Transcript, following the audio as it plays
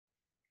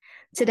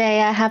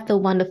Today, I have the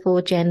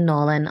wonderful Jen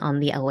Norlin on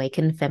the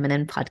Awaken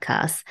Feminine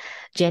podcast.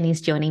 Jen is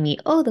joining me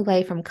all the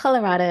way from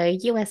Colorado,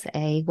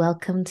 USA.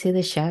 Welcome to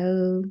the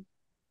show.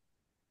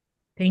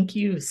 Thank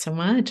you so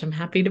much. I'm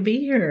happy to be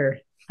here.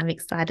 I'm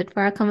excited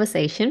for our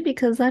conversation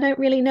because I don't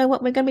really know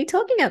what we're going to be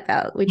talking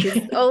about, which is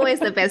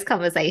always the best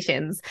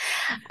conversations.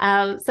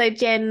 So,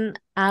 Jen,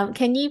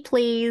 can you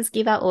please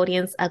give our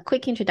audience a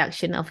quick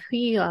introduction of who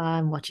you are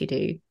and what you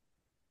do?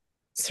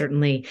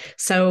 Certainly.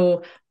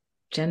 So,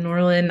 Jen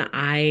Norlin,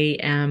 I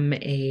am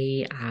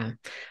a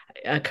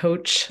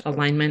coach,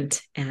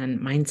 alignment and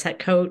mindset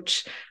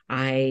coach.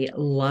 I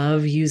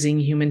love using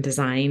human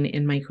design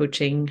in my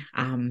coaching.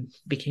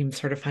 Became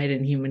certified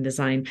in human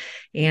design,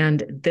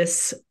 and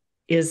this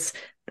is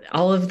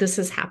all of this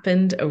has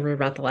happened over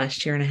about the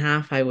last year and a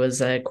half. I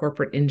was a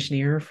corporate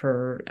engineer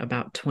for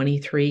about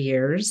 23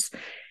 years,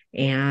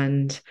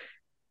 and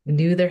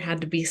knew there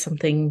had to be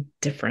something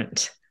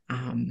different.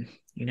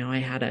 I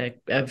had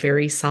a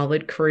very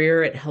solid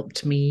career. It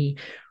helped me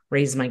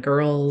raise my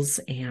girls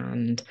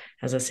and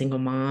as a single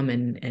mom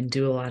and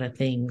do a lot of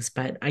things,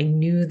 but I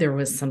knew there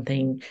was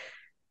something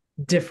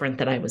different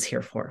that I was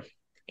here for.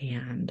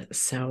 And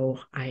so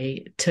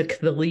I took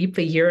the leap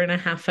a year and a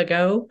half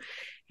ago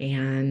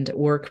and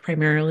work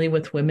primarily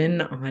with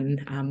women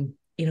on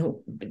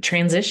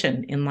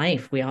transition in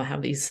life. We all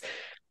have these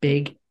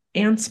big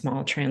and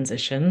small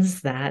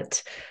transitions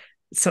that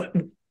so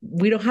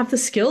we don't have the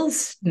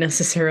skills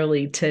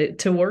necessarily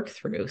to work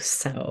through.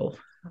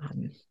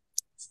 Um,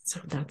 so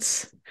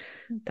that's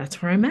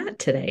where I'm at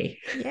today.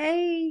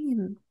 Yay.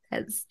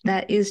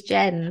 That is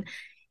Jen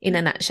in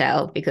a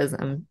nutshell because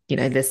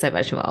there's so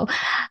much more.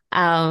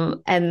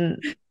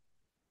 And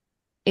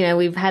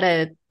we've had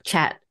a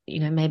chat,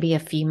 maybe a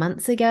few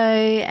months ago,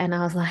 and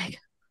I was like,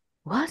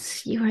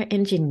 what? You were an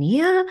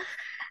engineer?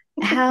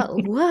 How,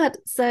 what?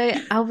 So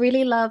I'll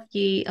really love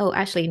you. Oh,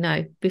 actually,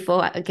 no,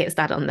 before I get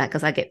started on that,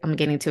 because I'm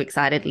getting too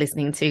excited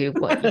listening to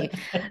what you,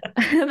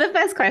 the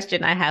first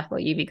question I have for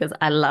you, because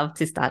I love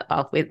to start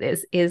off with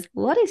this is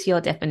what is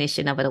your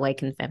definition of an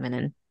awakened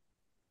feminine?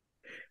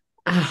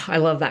 I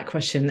love that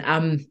question.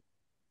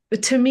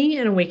 To me,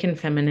 an awakened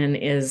feminine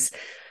is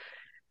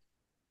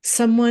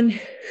someone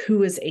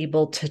who is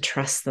able to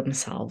trust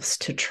themselves,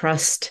 to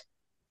trust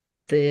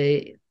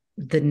the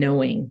the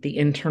knowing, the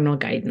internal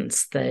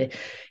guidance, the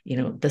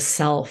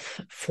self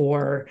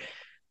for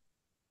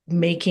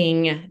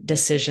making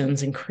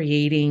decisions and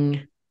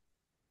creating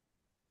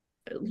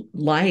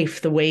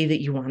life the way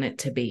that you want it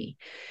to be.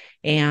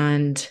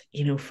 And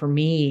for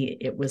me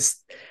it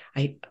was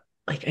I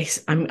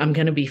I'm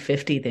going to be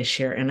 50 this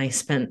year, and I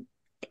spent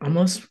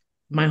almost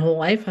my whole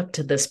life up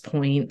to this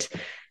point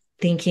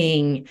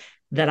thinking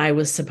that I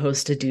was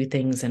supposed to do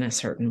things in a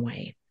certain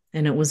way.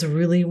 And it was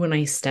really when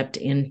I stepped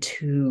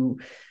into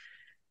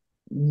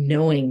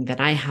knowing that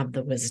I have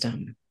the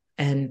wisdom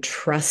and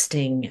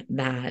trusting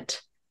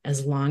that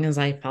as long as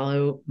I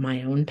follow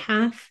my own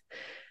path,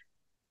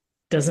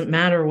 doesn't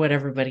matter what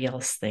everybody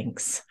else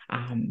thinks.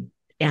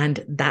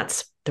 And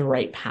that's the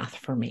right path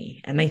for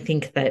me. And I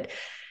think that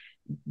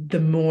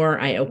the more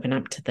I open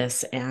up to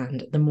this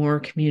and the more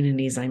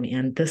communities I'm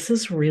in, this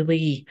is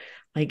really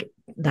like,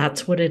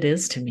 that's what it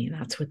is to me.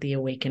 That's what the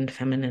awakened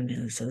feminine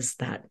is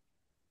that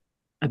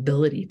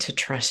ability to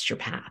trust your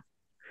path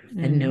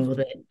and Mm, know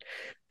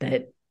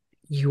that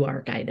you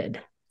are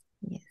guided.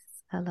 yes,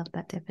 I love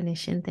that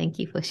definition. Thank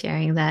you for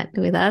sharing that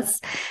with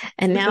us.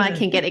 And now I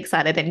can get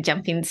excited and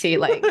jump into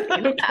like,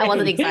 I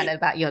wasn't excited Okay.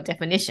 about your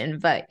definition,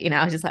 but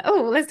I was just like,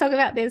 oh, let's talk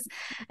about this.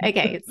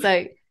 Okay,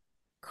 so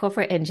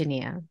corporate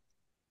engineer,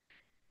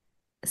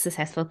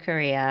 successful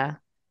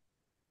career.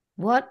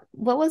 What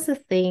was the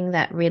thing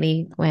that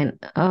really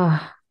went,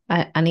 oh,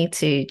 I need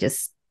to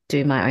just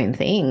do my own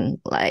thing,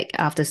 like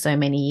after so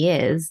many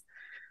years?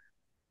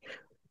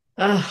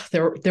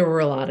 There were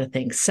a lot of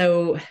things.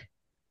 So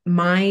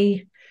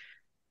my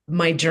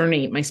my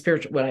journey, my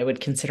spiritual, what I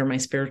would consider my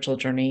spiritual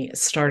journey,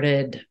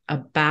 started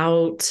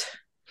about,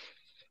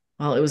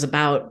 well, it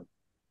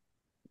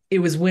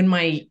was when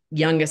my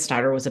youngest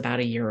daughter was about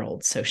a year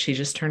old. So she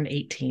just turned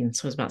 18.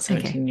 So it was about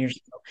Okay. 17 years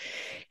ago.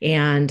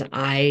 And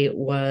I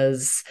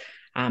was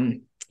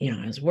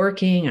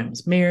working, I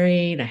was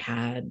married, I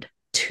had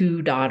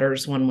two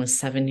daughters. One was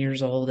 7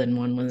 years old, and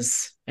one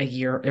was a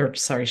year, or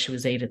sorry, she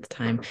was eight at the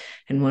time,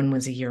 and one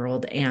was a year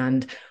old.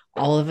 And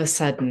all of a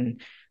sudden,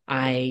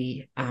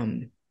 I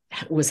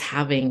was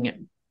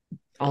having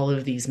all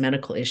of these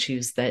medical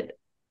issues that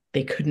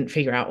they couldn't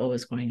figure out what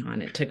was going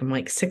on. It took them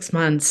like 6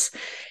 months.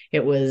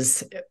 It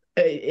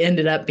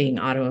ended up being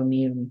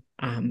autoimmune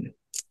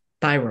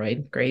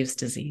thyroid, Graves'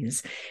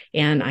 disease.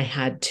 And I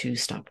had to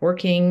stop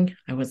working.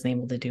 I wasn't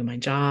able to do my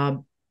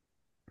job.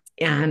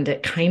 And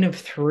it kind of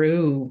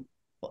threw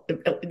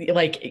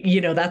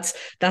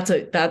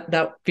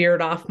that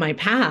veered off my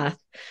path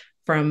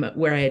from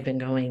where I had been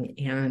going.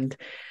 And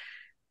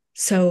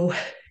so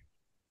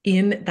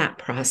in that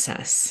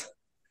process,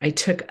 I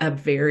took a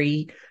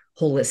very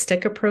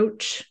holistic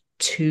approach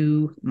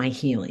to my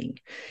healing.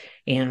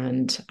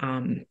 And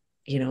I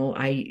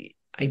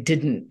I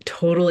didn't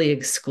totally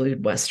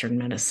exclude Western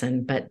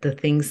medicine, but the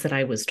things that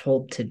I was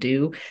told to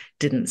do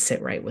didn't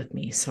sit right with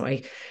me. So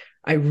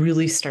I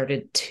really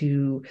started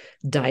to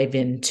dive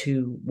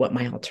into what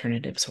my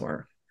alternatives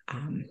were,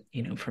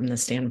 from the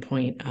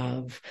standpoint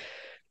of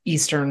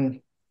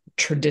Eastern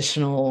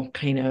traditional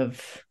kind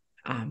of,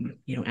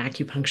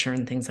 acupuncture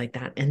and things like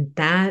that. And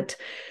that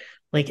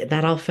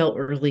all felt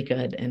really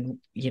good and,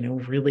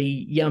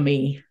 really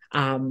yummy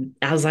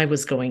as I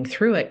was going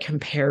through it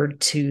compared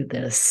to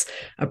this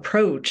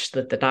approach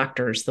that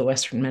the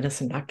Western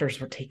medicine doctors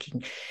were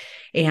taking.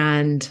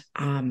 And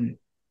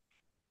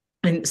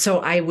so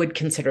I would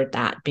consider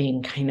that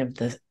being kind of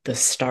the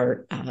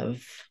start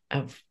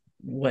of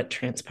what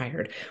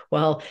transpired.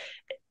 Well,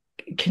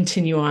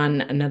 continue on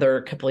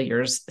another couple of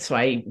years. So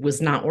I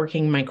was not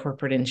working my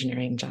corporate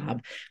engineering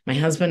job. My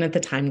husband at the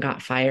time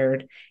got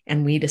fired,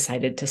 and we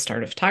decided to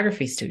start a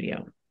photography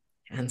studio.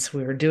 And so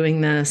we were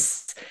doing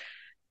this.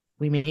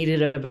 We made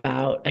it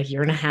about a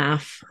year and a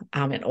half.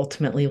 It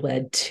ultimately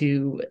led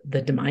to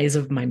the demise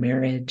of my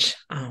marriage.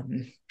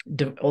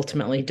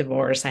 Ultimately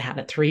divorce. I had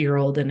a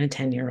 3-year-old and a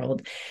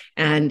 10-year-old.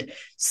 And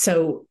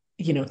so,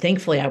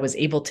 thankfully I was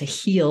able to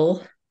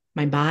heal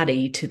my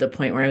body to the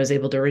point where I was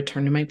able to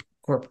return to my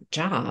corporate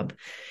job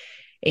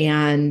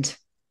and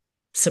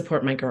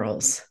support my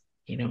girls,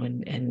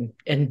 and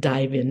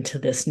dive into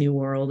this new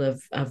world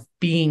of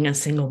being a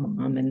single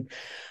mom.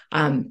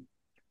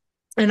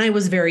 And I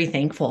was very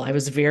thankful. I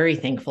was very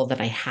thankful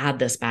that I had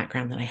this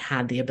background, that I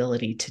had the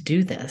ability to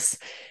do this.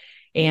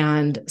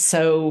 And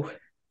so,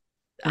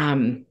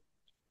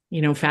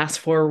 fast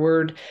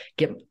forward,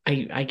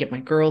 I get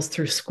my girls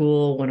through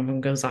school. One of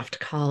them goes off to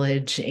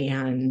college,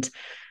 and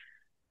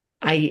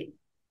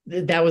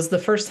that was the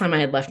first time I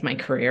had left my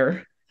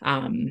career,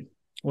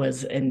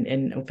 was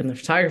and opened the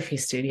photography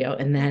studio.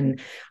 And then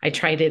I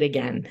tried it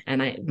again.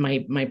 And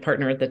my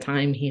partner at the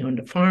time, he owned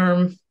a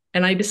farm,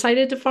 and I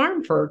decided to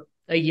farm for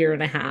a year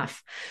and a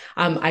half.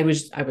 I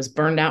was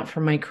burned out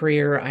from my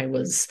career. I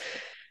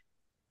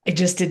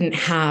just didn't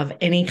have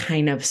any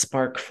kind of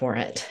spark for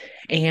it.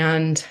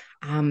 And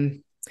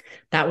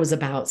that was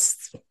about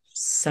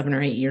 7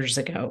 or 8 years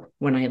ago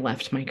when I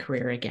left my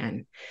career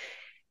again,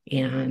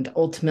 and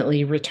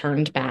ultimately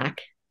returned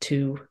back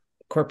to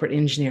corporate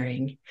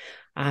engineering.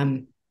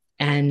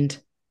 And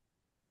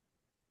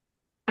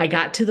I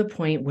got to the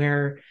point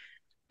where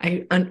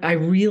I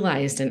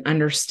realized and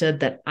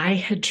understood that I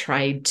had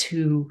tried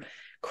to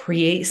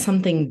create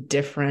something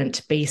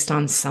different based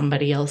on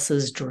somebody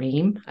else's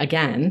dream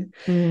again.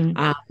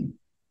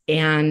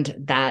 And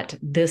that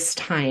this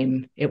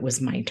time it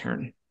was my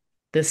turn.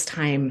 This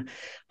time,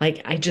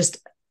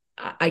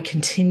 I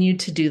continued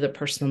to do the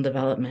personal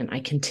development. I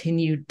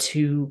continued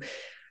to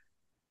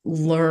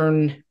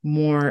learn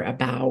more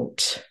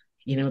about,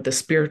 the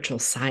spiritual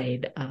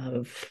side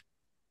of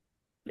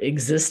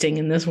existing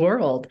in this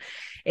world.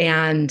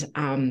 And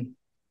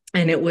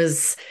it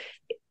was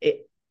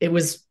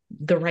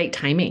the right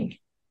timing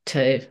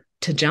to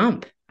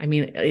jump. I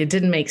mean, it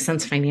didn't make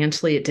sense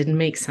financially. It didn't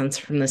make sense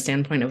from the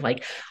standpoint of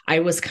I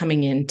was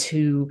coming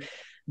into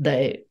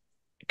the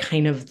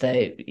kind of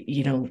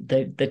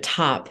the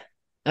top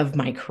of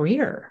my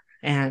career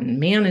and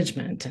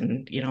management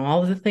and,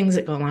 all of the things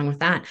that go along with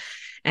that.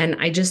 And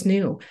I just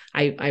knew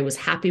I was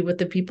happy with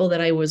the people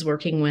that I was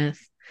working with.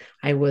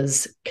 I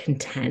was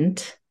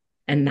content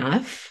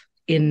enough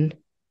in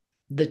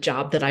the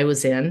job that I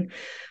was in,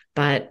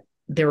 but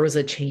there was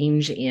a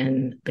change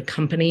in the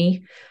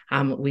company.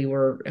 We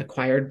were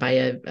acquired by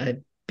a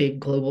big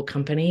global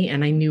company,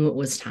 and I knew it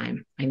was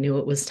time. I knew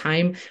it was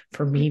time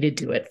for me to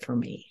do it for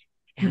me.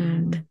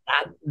 And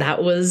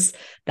that was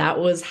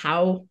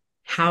how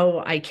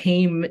I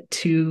came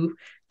to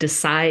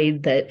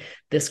decide that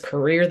this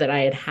career that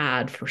I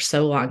had for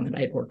so long, that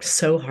I'd worked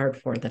so hard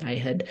for, that I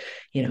had,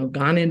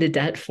 gone into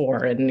debt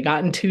for and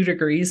gotten 2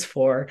 degrees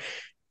for,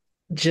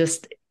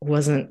 just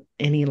wasn't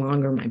any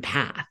longer my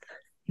path.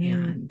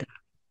 And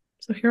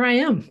so here I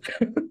am.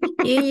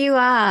 Here you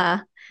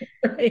are,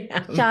 I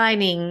am.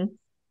 shining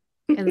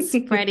and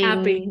spreading,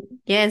 happy.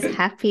 Yes,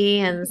 happy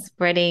and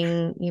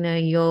spreading,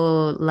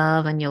 your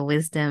love and your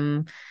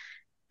wisdom,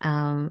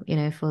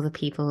 for the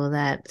people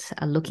that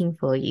are looking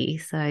for you.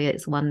 So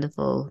it's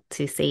wonderful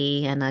to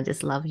see. And I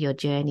just love your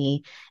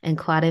journey. And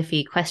quite a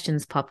few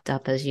questions popped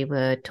up as you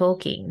were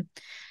talking.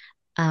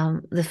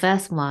 The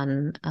first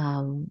one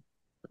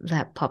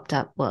that popped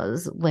up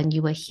was when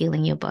you were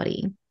healing your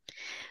body.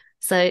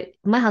 So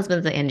my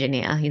husband's an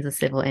engineer. He's a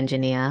civil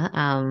engineer.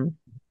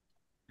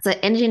 So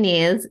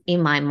engineers,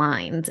 in my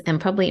mind, and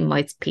probably in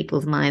most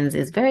people's minds,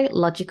 is very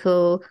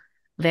logical,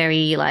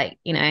 very I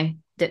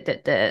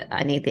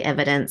need the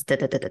evidence,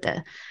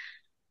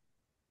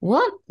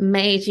 What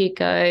made you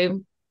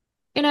go,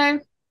 I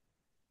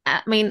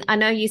mean, I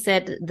know you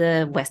said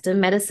the Western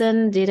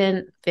medicine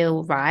didn't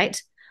feel right,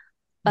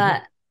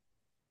 but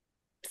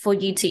for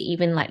you to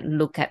even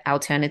look at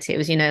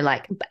alternatives,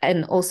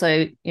 and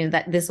also,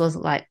 that this was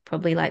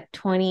probably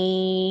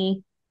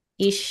 20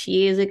 ish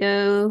years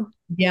ago.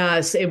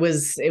 Yes, it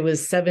was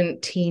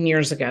 17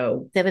 years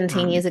ago.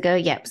 17 years ago.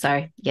 Yep.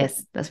 Sorry.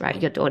 Yes, that's right.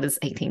 Your daughter's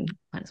 18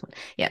 minus one.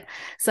 Yeah.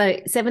 So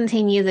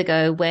 17 years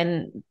ago,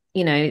 when,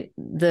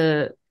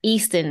 the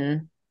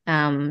Eastern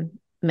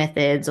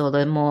methods, or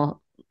the more,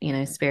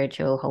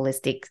 spiritual,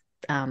 holistic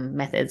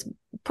methods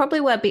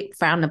probably were a bit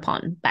frowned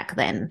upon back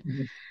then.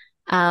 Mhm.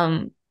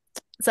 Um,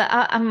 so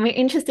I'm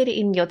interested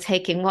in your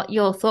take, in what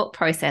your thought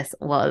process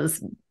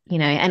was,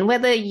 and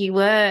whether you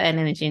were an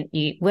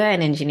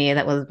engineer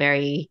that was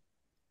very,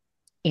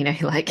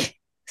 like,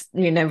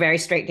 very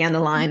straight down the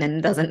line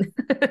and doesn't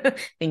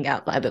think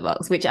outside the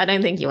box, which I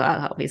don't think you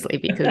are, obviously,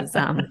 because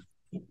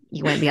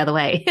you went the other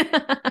way.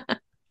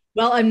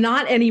 Well, I'm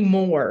not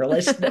anymore.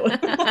 Let's know.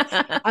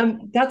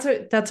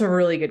 That's a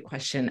really good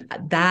question.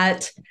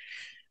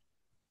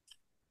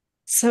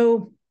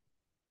 So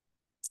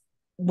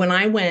when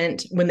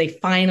they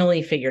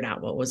finally figured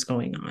out what was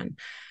going on,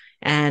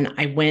 and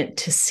I went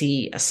to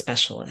see a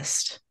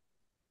specialist,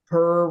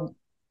 her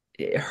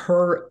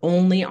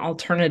only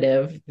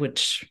alternative,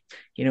 which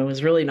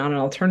is really not an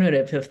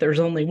alternative if there's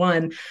only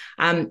one,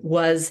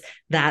 was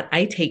that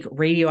I take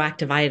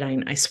radioactive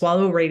iodine. I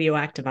swallow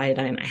radioactive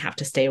iodine. I have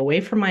to stay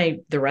away from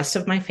the rest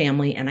of my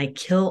family, and I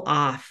kill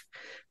off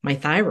my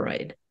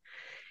thyroid.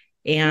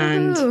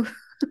 And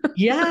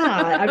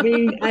yeah, I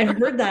mean, I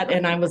heard that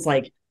and I was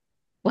like,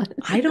 What?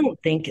 I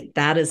don't think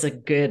that is a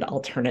good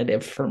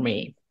alternative for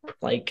me.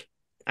 Like,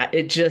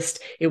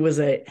 it was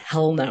a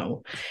hell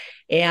no.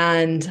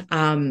 And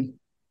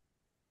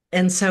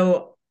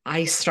so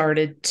I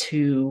started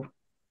to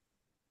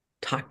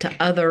talk to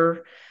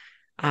other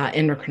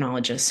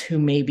endocrinologists who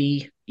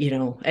maybe,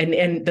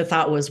 and the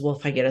thought was, well,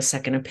 if I get a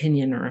second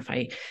opinion, or if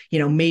I,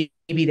 maybe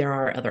there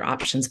are other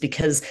options,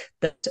 because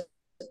the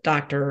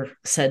doctor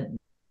said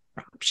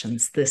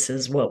options, this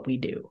is what we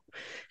do,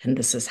 and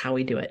this is how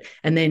we do it.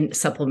 And then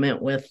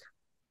supplement with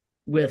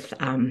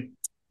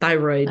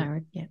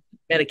thyroid Yeah.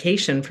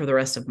 medication for the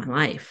rest of my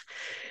life.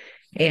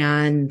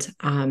 And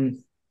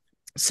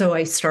so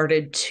I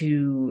started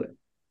to,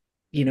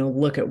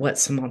 look at what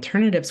some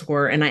alternatives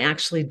were. And I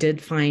actually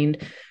did find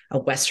a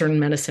Western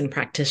medicine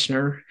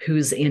practitioner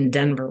who's in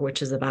Denver,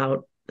 which is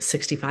about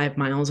 65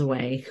 miles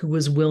away, who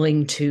was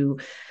willing to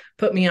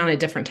put me on a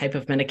different type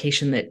of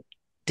medication that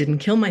didn't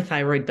kill my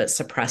thyroid, but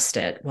suppressed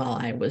it while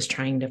I was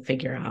trying to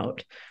figure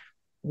out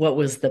what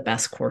was the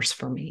best course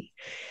for me.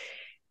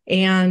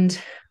 And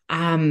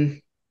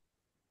I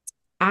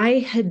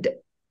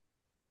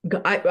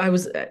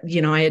was,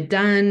 I had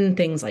done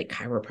things like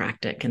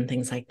chiropractic and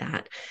things like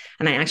that.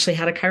 And I actually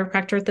had a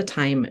chiropractor at the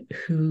time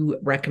who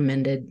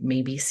recommended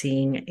maybe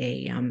seeing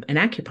an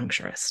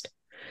acupuncturist.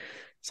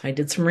 So I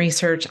did some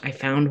research. I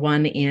found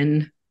one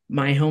in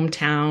my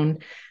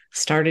hometown,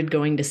 started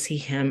going to see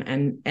him,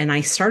 and I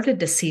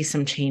started to see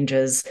some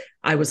changes.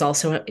 I was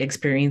also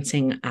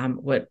experiencing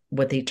what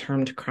they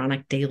termed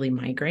chronic daily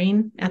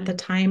migraine at the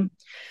time.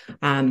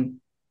 And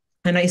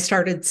I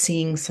started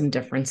seeing some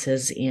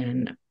differences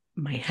in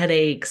my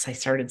headaches. I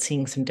started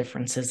seeing some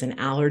differences in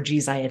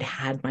allergies I had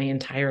had my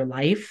entire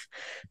life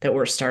that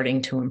were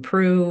starting to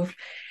improve.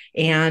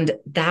 And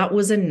that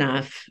was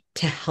enough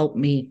to help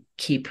me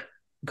keep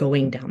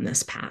going down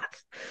this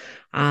path.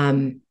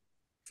 When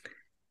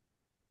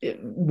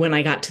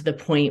I got to the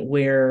point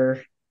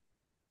where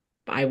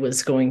I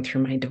was going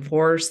through my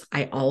divorce,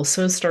 I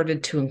also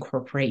started to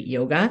incorporate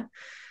yoga.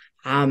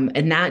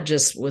 And that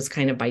just was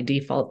kind of by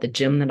default. The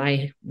gym that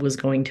I was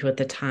going to at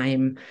the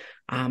time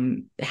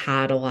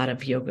had a lot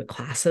of yoga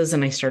classes,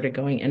 and I started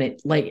going, and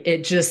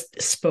it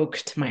just spoke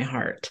to my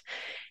heart.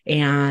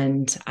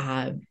 And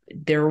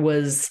there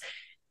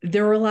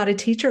were a lot of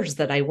teachers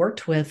that I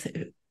worked with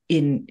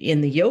in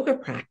the yoga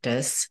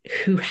practice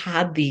who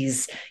had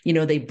these,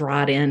 they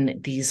brought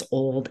in these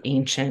old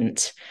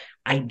ancient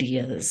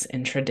ideas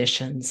and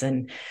traditions.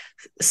 And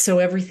so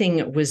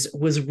everything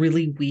was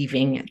really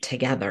weaving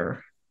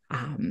together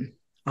on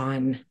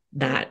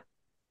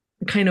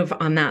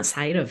that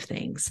side of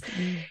things.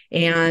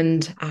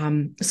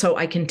 And so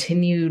I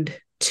continued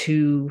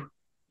to,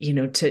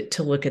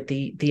 to look at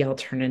the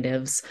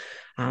alternatives.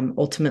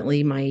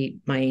 Ultimately,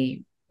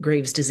 my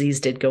Graves' disease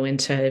did go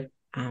into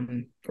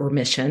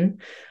remission.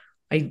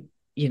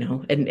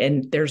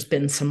 And there's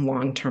been some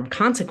long-term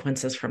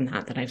consequences from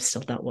that I've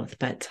still dealt with,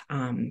 but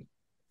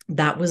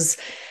that was,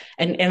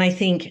 and I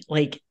think,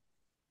 like,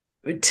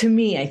 to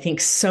me, I think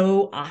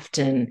so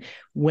often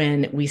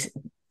when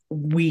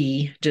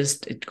we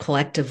just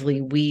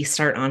collectively, we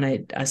start on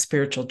a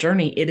spiritual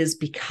journey, it is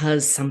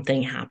because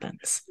something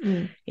happens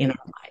in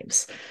our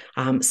lives,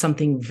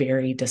 something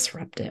very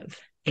disruptive.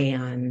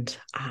 And,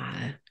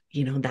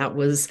 that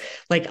was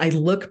like, I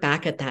look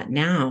back at that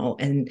now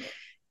and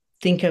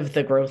think of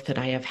the growth that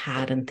I have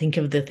had, and think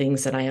of the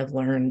things that I have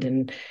learned,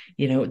 and,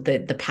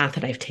 the path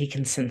that I've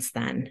taken since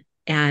then.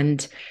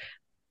 And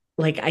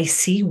like, I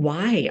see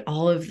why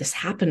all of this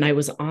happened. I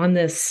was on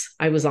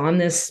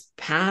this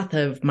path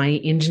of my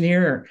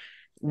engineer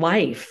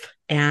life,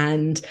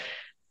 and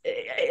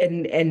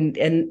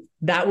and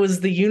that was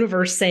the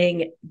universe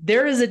saying,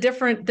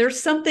 there's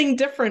something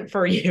different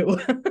for you.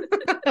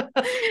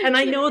 And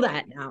I know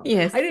that now.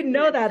 Yes. I didn't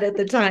know that at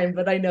the time,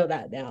 but I know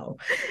that now.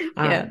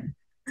 Yeah.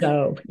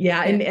 So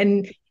yeah.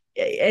 Yeah.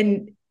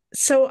 And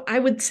so I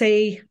would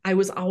say I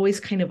was always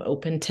kind of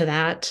open to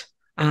that.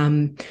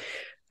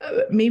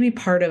 Maybe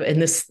part of,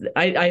 and this,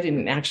 I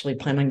didn't actually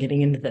plan on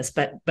getting into this,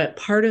 but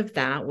part of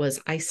that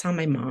was I saw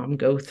my mom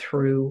go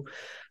through,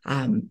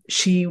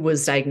 she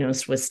was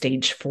diagnosed with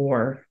stage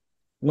 4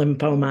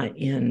 lymphoma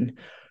in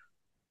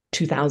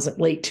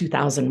late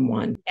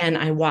 2001. And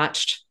I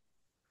watched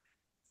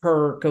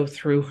her go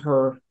through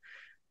her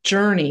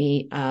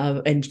journey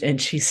of,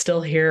 and she's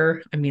still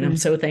here. I mean, I'm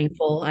so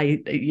thankful.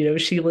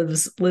 She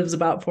lives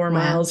about 4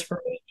 miles from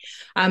me.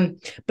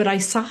 But I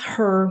saw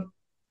her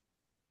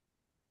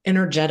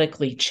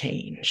energetically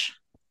change.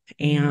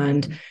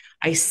 And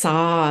I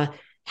saw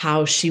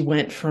how she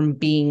went from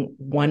being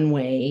one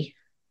way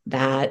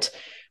that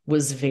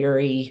was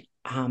very,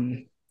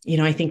 I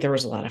think there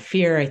was a lot of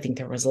fear. I think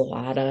there was a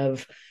lot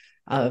of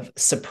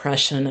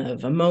suppression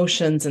of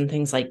emotions and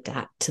things like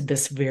that, to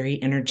this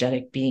very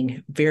energetic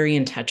being, very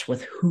in touch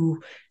with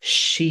who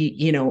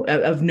she,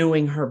 of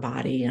knowing her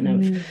body and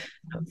of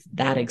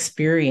that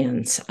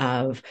experience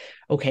of,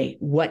 okay,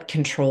 what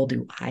control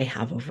do I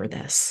have over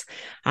this?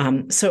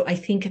 So I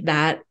think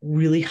that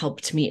really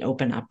helped me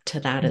open up to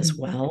that as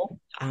well.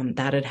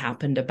 That had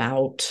happened that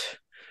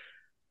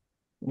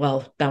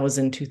was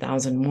in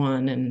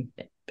 2001,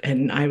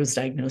 and I was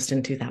diagnosed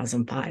in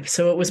 2005.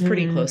 So it was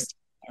pretty close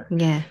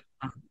together. Yeah.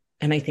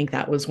 And I think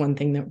that was one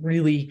thing that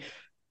really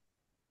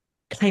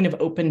kind of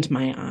opened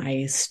my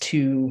eyes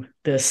to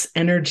this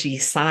energy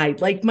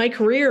side. Like my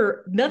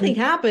career, nothing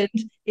happened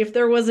if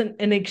there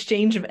wasn't an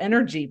exchange of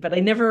energy, but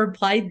I never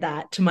applied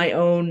that to my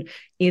own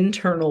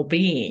internal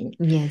being.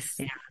 Yes.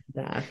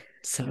 And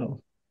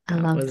so I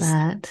love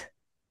that.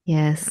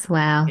 Yes.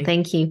 Wow.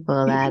 Thank you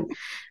for that.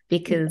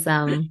 Because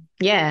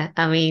yeah,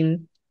 I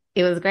mean,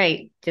 it was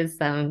great. Just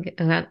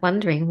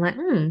wondering, like,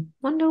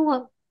 wonder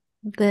what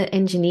the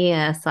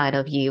engineer side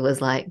of you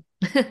was like.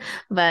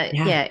 But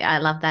yeah, I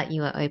love that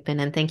you were open,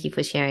 and thank you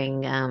for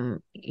sharing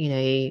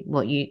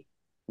what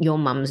your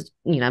mum's,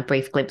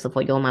 brief glimpse of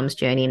what your mum's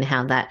journey and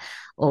how that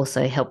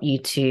also helped you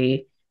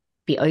to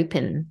be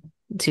open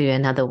to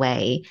another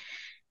way.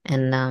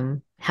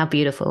 And how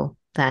beautiful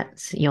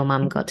that your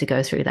mum got to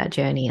go through that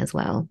journey as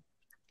well,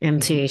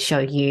 and to show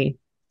you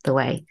the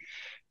way.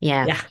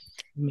 Yeah. Yeah.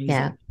 Amazing.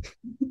 Yeah.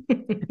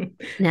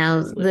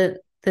 Now,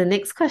 the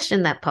next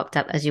question that popped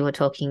up as you were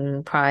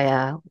talking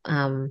prior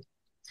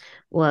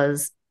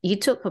was, you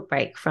took a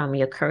break from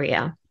your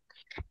career.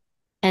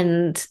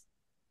 And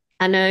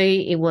I know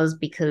it was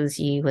because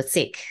you were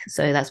sick.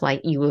 So that's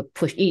why you were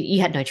pushed, you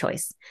had no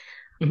choice.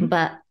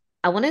 But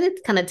I wanted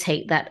to kind of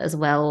take that as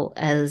well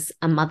as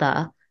a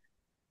mother.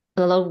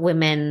 A lot of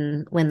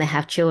women, when they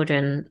have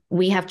children,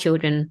 we have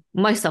children,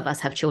 most of us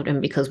have children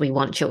because we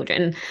want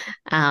children,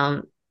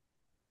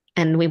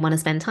 and we want to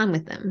spend time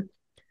with them.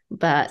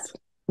 But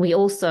we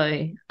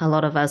also, a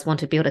lot of us want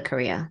to build a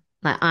career.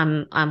 Like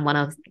I'm one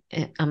of,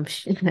 I'm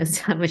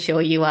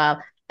sure you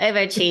are,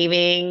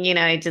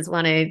 overachieving, just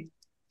want to,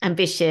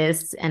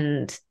 ambitious,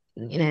 and,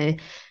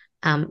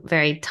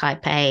 very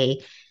type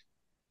A.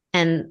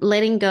 And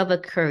letting go of a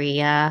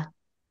career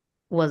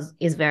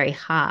is very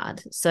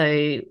hard.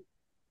 So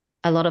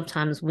a lot of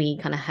times we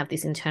kind of have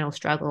this internal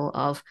struggle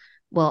of,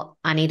 well,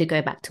 I need to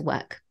go back to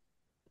work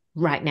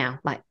right now.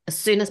 Like as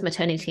soon as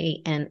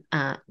maternity and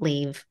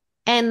leave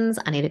ends,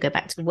 I need to go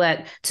back to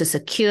work to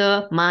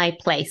secure my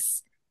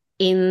place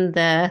in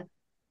the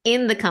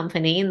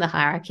company, in the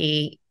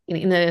hierarchy,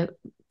 in the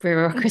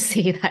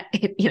bureaucracy that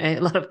a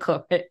lot of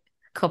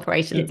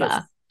corporations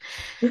are.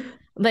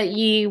 But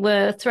you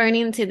were thrown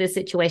into this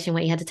situation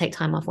where you had to take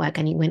time off work,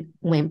 and you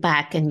went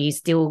back, and you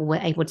still were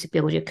able to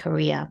build your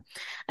career.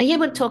 Are you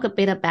able to talk a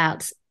bit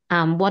about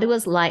what it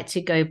was like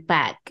to go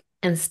back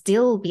and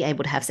still be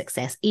able to have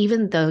success,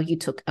 even though you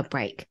took a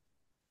break?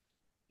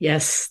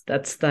 Yes,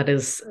 that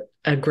is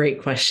a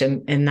great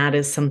question. And that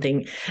is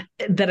something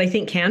that I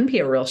think can be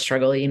a real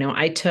struggle.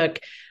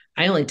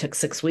 I only took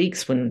 6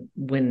 weeks when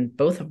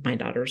both of my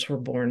daughters were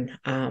born.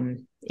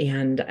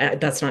 And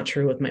that's not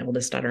true with my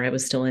oldest daughter. I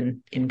was still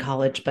in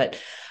college. But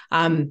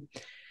first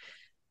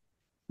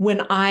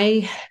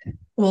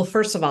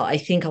of all, I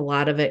think a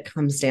lot of it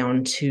comes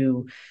down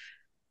to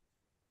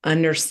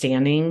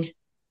understanding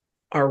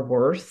our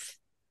worth,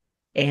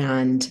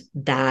 and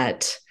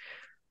that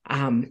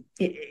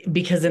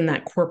because in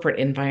that corporate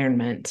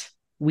environment,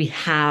 we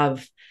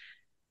have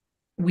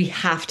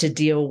to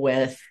deal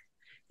with,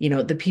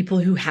 the people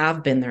who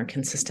have been there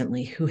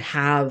consistently, who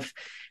have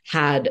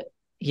had,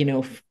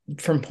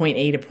 from point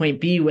A to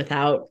point B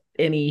without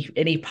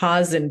any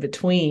pause in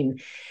between.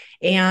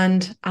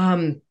 And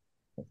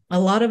a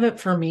lot of it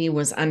for me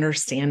was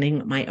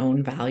understanding my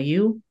own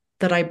value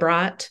that I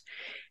brought,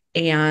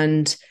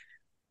 and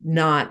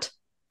not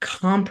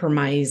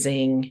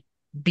compromising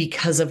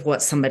because of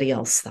what somebody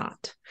else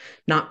thought,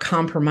 not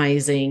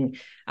compromising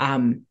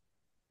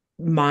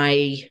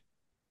my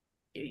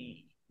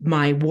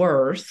my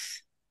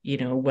worth,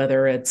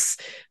 whether it's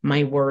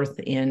my worth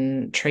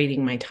in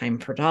trading my time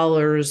for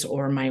dollars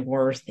or my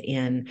worth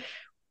in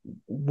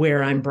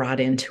where I'm brought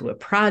into a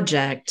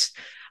project.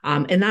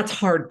 And that's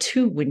hard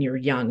too when you're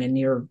young and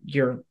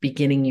you're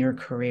beginning your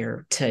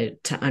career to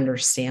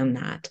understand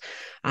that.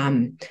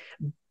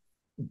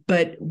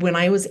 But when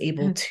I was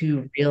able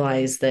to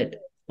realize that,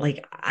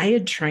 like, I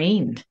had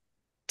trained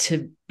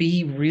to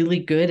be really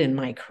good in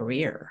my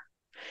career,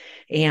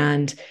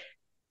 and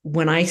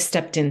when I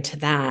stepped into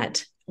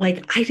that,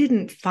 like, I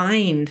didn't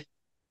find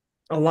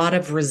a lot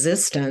of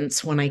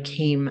resistance when I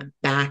came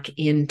back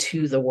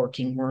into the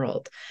working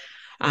world.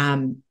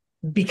 And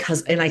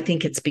I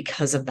think it's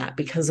because of that,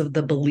 because of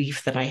the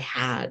belief that I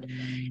had.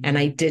 And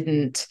I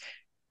didn't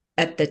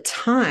at the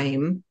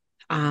time,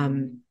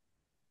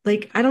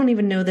 like, I don't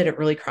even know that it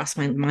really crossed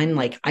my mind,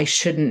 like, I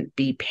shouldn't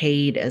be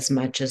paid as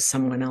much as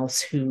someone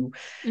else who,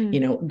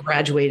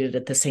 graduated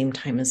at the same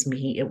time as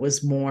me. It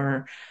was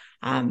more,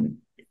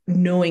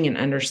 knowing and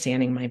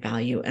understanding my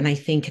value. And I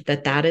think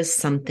that that is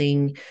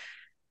something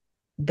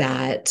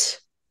that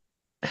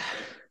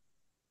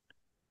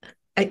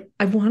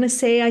I want to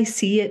say I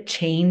see it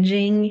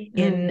changing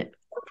in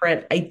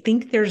corporate. I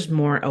think there's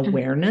more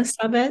awareness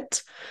of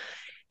it.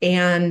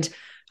 And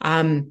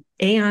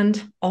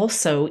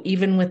also,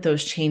 even with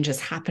those changes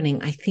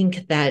happening, I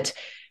think that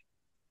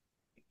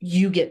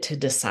you get to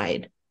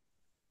decide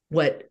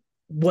what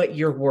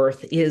your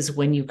worth is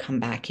when you come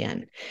back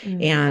in,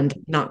 and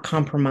not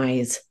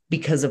compromise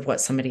because of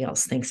what somebody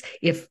else thinks.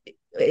 If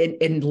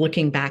in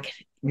looking back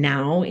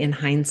now in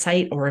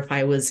hindsight, or if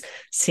I was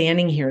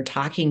standing here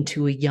talking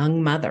to a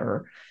young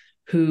mother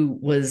who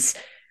was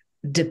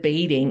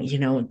debating,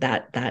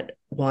 that,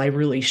 well, I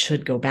really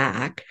should go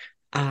back,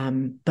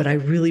 but I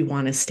really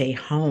want to stay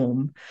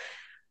home,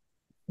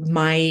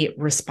 my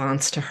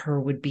response to her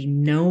would be,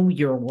 know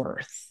your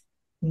worth,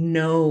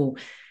 know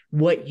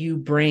what you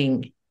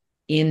bring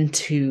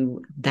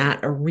into that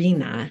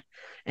arena,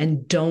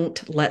 and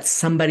don't let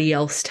somebody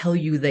else tell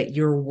you that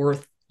you're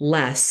worth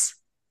less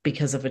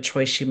because of a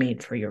choice you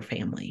made for your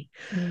family.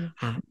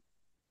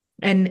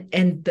 And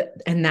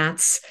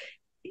that's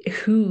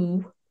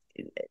who,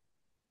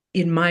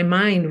 in my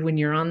mind, when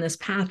you're on this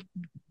path,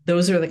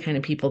 those are the kind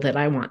of people that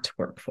I want to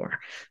work for.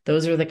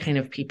 Those are the kind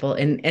of people.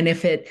 And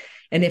if it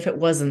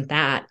wasn't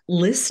that,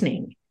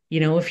 listening,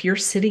 if you're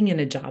sitting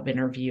in a job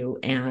interview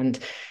and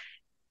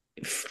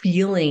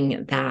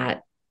feeling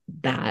that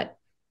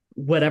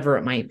whatever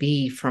it might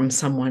be from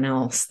someone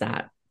else,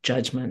 that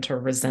judgment or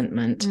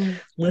resentment,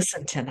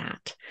 listen to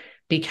that,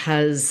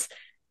 because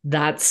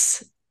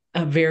that's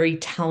a very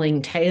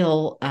telling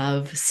tale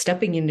of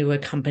stepping into a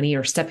company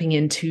or stepping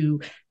into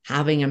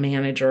having a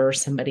manager or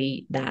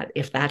somebody that,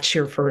 if that's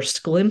your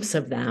first glimpse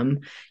of them,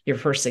 your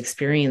first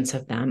experience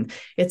of them,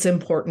 it's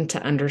important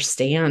to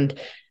understand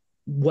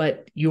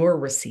what you're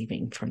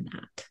receiving from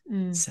that.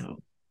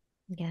 So,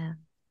 yeah,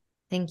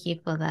 thank you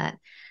for that.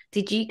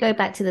 Did you go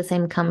back to the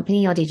same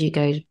company, or did you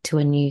go to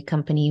a new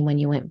company when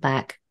you went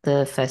back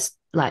the first,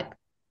 like,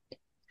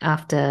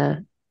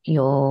 after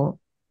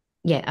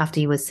after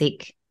you were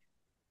sick?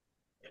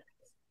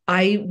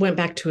 I went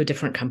back to a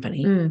different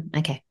company.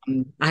 Okay.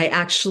 I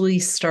actually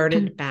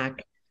started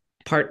back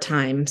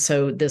part-time.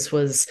 So this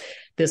was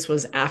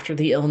after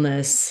the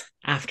illness,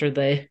 after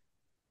the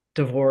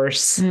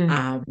divorce.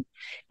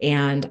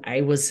 And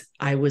I was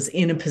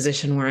in a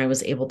position where I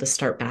was able to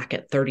start back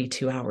at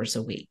 32 hours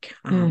a week.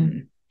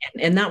 And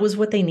that was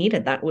what they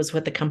needed. That was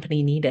what the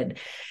company needed.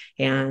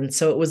 And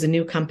so it was a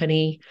new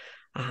company.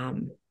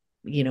 It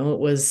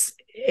was,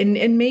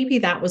 and maybe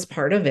that was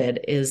part of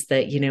it, is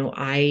that,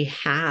 I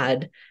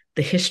had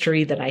the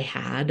history that I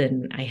had,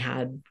 and I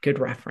had good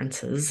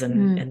references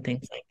and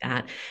things like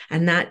that.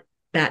 And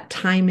that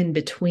time in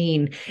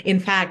between, in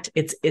fact,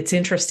 it's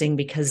interesting,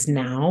 because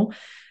now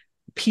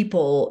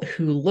people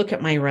who look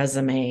at my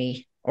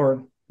resume,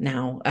 or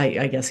now,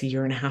 I guess a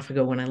year and a half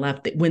ago when I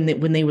left, when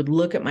they would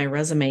look at my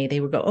resume, they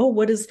would go, oh,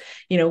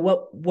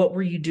 what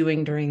were you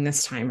doing during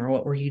this time? Or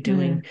what were you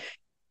doing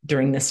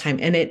during this time?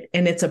 And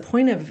it's a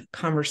point of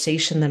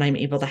conversation that I'm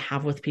able to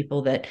have with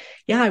people, that,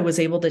 yeah, I was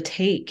able to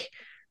take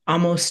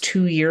almost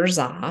 2 years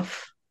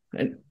off.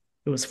 It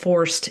was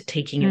forced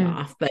taking it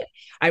off, but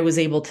I was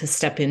able to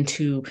step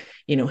into,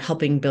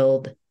 helping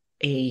build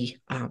a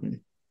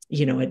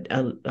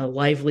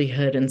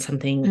livelihood and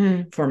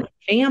something for my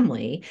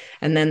family.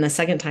 And then the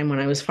second time when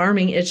I was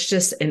farming, it's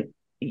just, it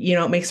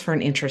makes for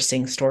an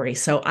interesting story.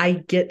 So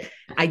I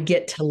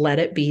get to let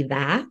it be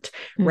that,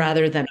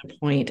 rather than a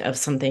point of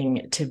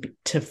something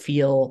to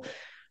feel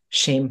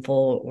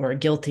shameful or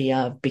guilty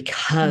of,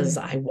 because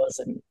I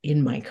wasn't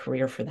in my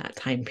career for that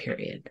time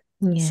period.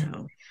 Yeah.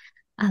 So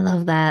I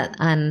love that.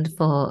 And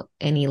for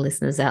any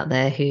listeners out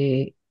there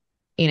who,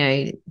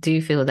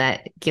 do feel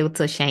that guilt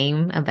or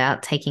shame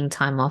about taking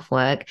time off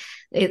work,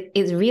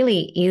 it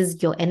really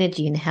is your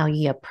energy and how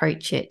you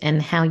approach it, and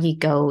how you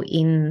go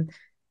in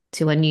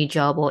to a new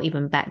job, or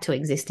even back to an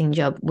existing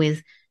job,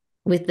 with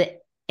the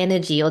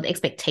energy or the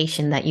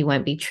expectation that you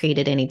won't be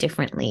treated any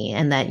differently,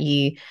 and that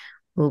you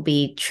will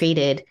be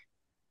treated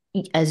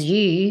as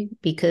you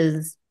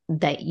because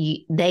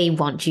they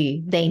want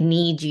you, they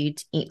need you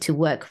to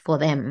work for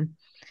them,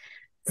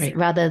 Right.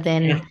 rather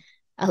than Yeah.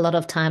 a lot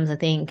of times I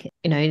think,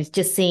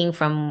 just seeing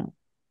from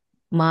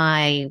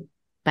my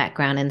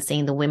background and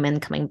seeing the women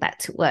coming back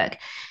to work,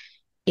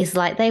 it's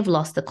like they've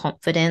lost the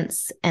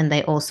confidence, and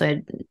they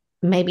also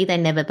maybe they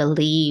never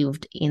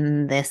believed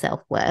in their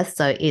self-worth.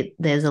 So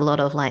there's a lot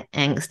of like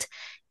angst,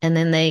 and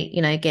then they,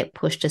 get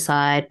pushed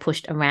aside,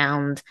 pushed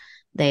around.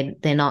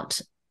 They're not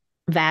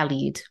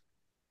valued.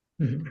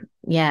 Mhm.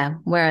 Yeah.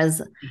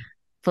 Whereas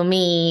for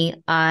me,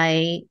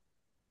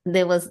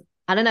 there was,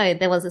 I don't know,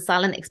 there was a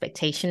silent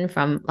expectation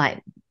from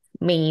like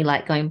me,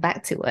 like going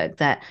back to work,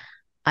 that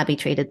I'd be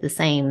treated the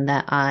same,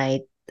 that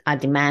I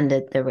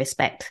demanded the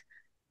respect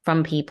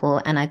from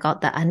people, and I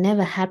got that. I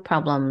never had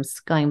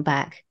problems going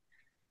back,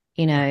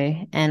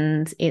 Yeah.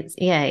 and it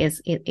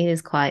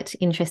is quite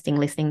interesting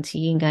listening to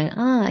you and going,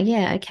 oh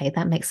yeah, okay,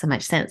 that makes so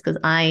much sense, because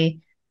I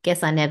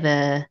guess I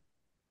never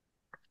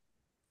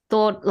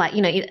thought, like,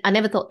 I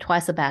never thought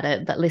twice about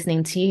it, but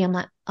listening to you, I'm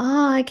like,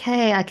 oh,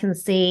 okay, I can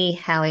see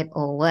how it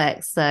all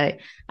works. So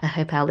I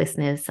hope our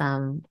listeners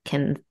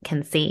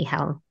can see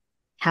how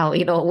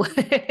it all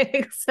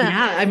works.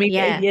 Yeah, I mean,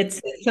 Yeah.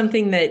 it's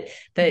something that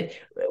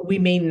we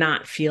may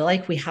not feel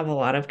like we have a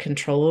lot of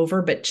control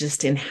over, but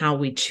just in how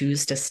we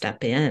choose to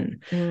step in.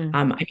 Mm,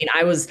 I mean,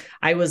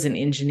 I was an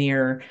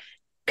engineer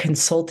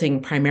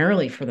consulting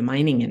primarily for the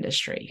mining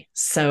industry. mm,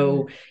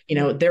 So,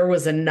 there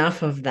was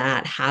enough of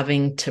that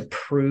having to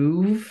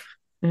prove,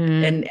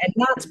 mm, and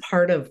that's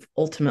part of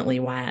ultimately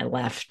why I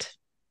left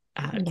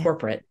yeah.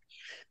 corporate,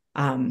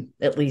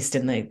 at least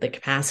in the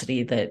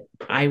capacity that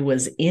I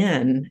was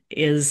in,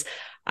 is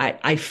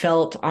I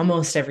felt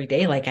almost every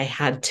day like I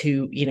had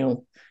to,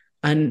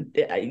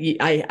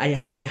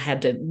 I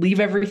had to leave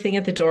everything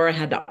at the door. I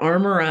had to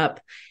armor up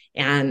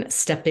and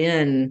step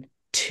in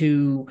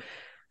to,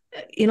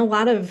 in a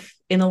lot of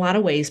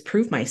ways,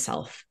 prove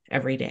myself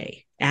every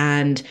day.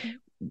 And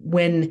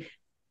when,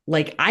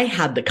 like, I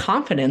had the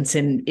confidence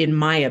in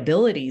my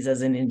abilities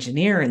as an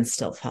engineer and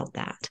still felt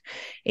that.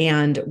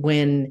 And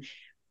when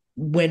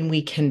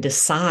we can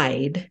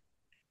decide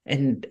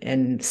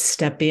and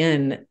step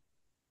in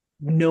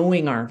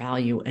knowing our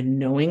value and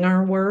knowing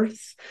our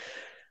worth,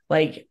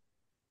 like,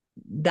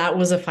 that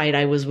was a fight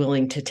I was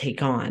willing to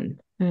take on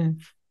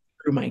Mm,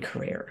 through my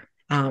career.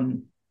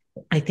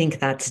 I think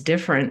that's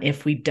different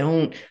if we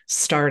don't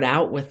start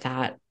out with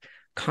that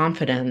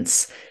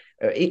confidence,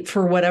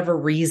 for whatever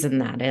reason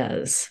that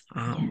is.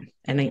 yeah.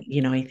 And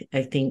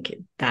I think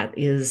that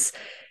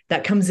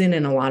comes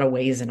in a lot of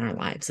ways in our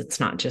lives. It's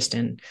not just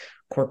in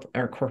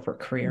our corporate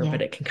career, but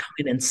Yeah. it can come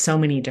in so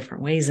many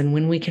different ways. And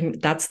when we can,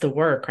 that's the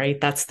work,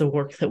 right? That's the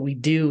work that we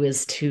do,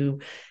 is to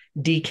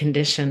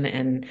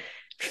decondition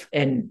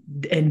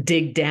and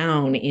dig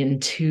down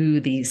into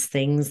these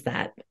things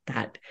that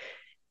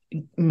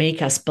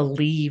make us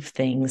believe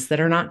things that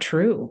are not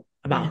true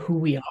about Yeah. who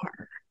we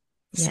are.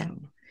 Yeah.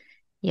 So,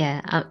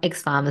 Yeah. I'm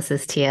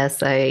ex-pharmacist here.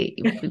 So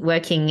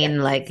working in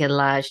like a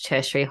large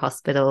tertiary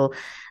hospital,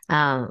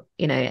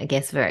 I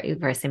guess very,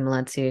 very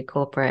similar to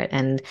corporate.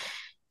 And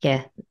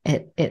yeah,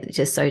 it's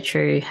just so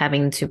true.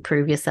 Having to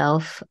prove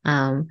yourself,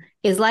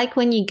 is like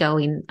when you go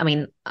in. I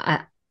mean,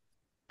 I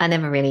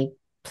never really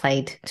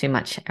played too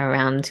much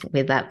around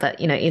with that,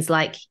 but it's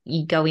like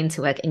you go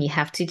into work and you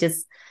have to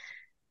just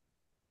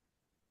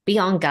be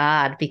on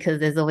guard, because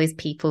there's always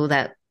people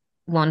that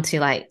want to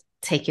like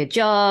take your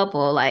job,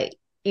 or like,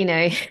 you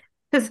know,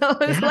 so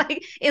yeah.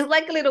 it's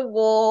like a little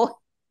war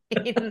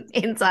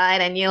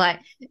inside, and you're like,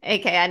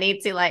 okay, I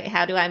need to, like,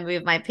 how do I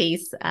move my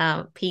pieces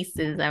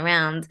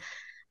around?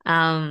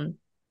 Um,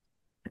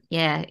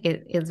 yeah,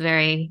 it's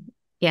very,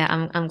 yeah,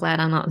 I'm glad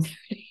I'm not.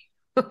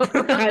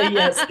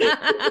 Yes.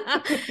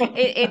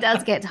 It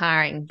does get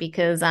tiring,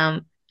 because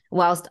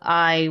whilst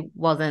I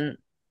wasn't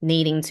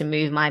needing to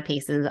move my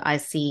pieces, I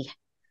see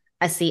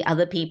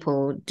other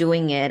people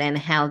doing it, and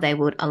how they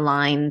would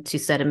align to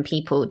certain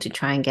people to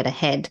try and get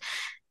ahead.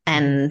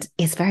 And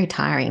it's very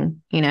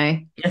tiring, you know?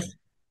 Yes, I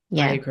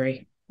Yeah.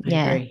 agree. I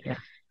Yeah. agree. Yeah.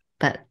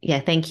 But yeah,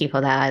 thank you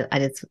for that. I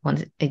just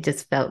wanted, it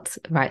just felt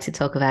right to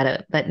talk about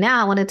it. But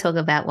now I want to talk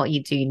about what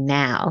you do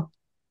now.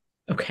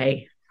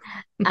 Okay.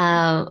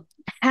 Um,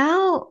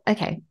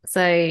 okay.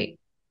 So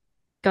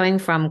going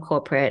from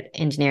corporate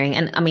engineering,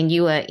 and I mean,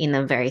 you were in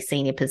a very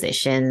senior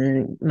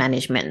position,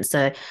 management.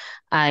 So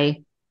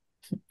I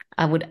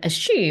I would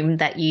assume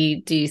that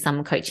you do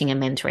some coaching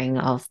and mentoring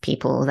of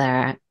people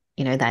that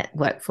are, that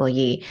work for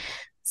you.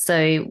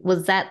 So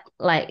was that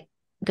like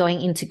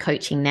going into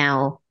coaching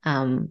now,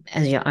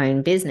 as your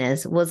own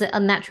business? Was it a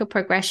natural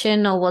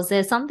progression, or was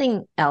there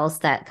something else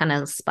that kind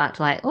of sparked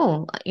like,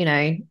 oh,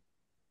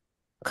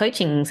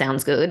 coaching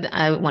sounds good,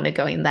 I want to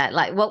go in that?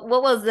 Like what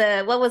was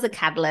the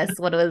catalyst?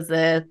 What was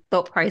the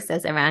thought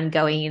process around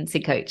going into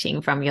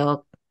coaching from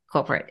your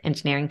corporate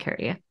engineering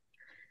career?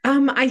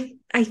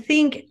 I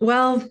think,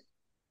 well,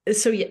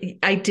 so yeah,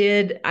 I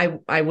did.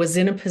 I was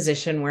in a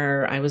position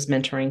where I was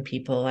mentoring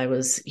people. I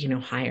was,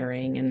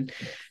 hiring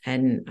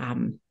and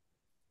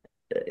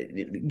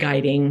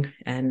guiding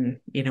and,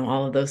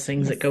 all of those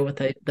things that Yes. go with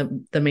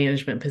the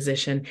management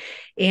position.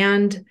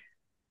 And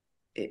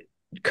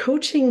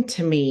coaching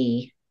to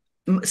me,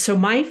 so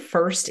my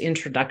first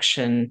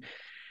introduction,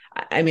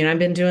 I mean, I've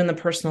been doing the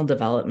personal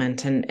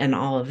development and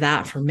all of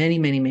that for many,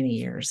 many, many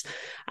years.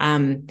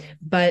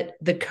 But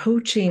the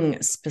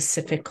coaching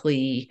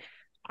specifically,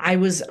 I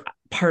was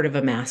part of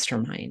a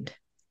mastermind.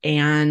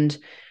 And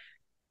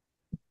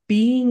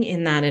being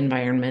in that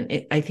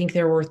environment, I think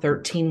there were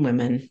 13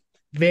 women,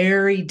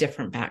 very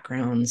different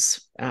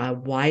backgrounds,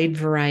 wide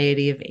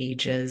variety of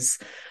ages.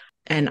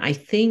 And I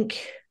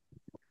think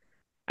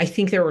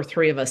there were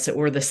three of us that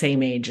were the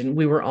same age, and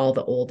we were all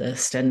the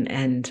oldest.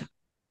 And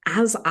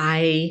as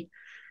I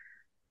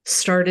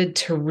started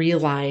to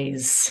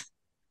realize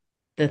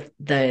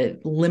the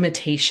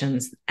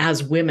limitations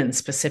as women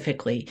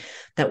specifically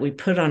that we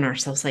put on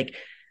ourselves, like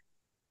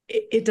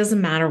it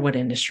doesn't matter what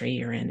industry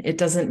you're in, it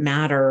doesn't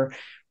matter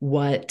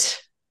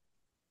what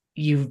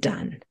you've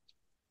done.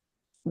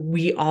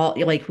 We all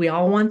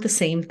want the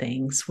same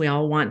things. We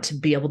all want to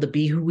be able to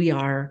be who we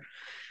are.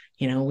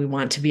 We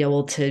want to be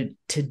able to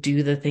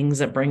do the things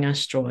that bring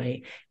us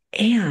joy.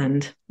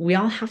 And we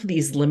all have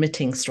these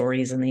limiting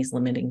stories and these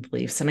limiting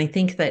beliefs. And I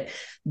think that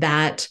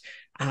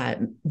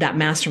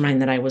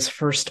mastermind that I was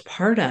first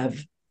part of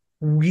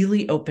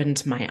really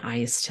opened my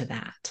eyes to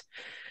that.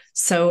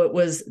 So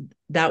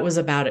that was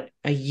about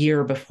a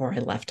year before I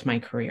left my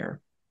career.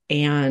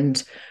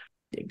 And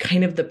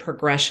kind of the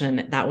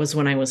progression, that was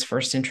when I was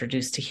first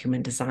introduced to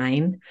human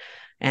design.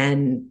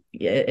 And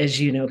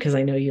as you know, because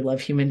I know you love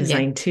human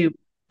design too,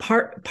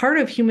 part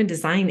of human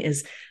design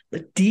is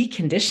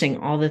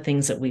deconditioning all the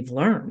things that we've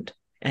learned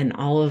and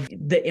all of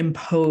the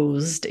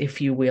imposed,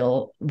 if you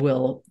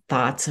will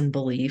thoughts and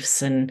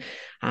beliefs and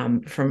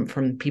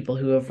from people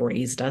who have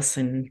raised us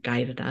and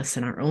guided us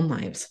in our own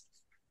lives.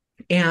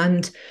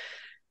 And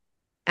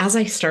as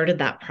I started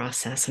that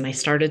process and I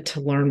started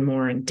to learn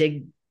more and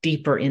dig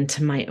deeper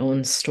into my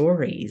own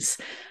stories,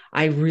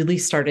 I really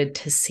started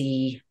to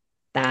see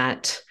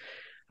that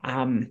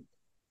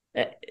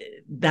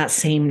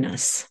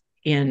sameness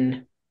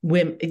in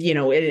women,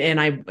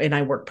 and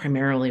I work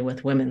primarily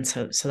with women,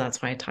 so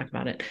that's why I talk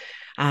about it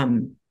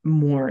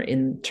more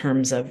in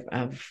terms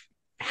of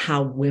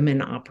how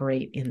women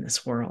operate in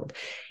this world.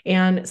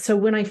 And so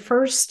when I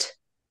first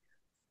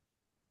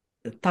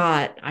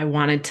thought I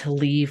wanted to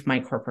leave my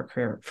corporate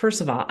career,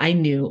 first of all, I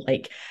knew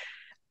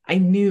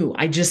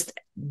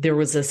there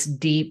was this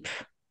deep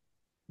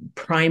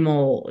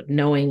primal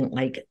knowing,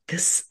 like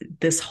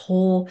this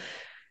whole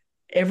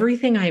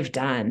everything I've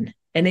done.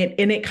 And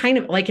it kind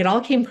of like it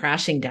all came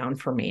crashing down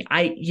for me.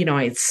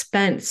 I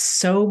spent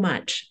so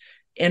much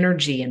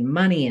energy and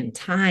money and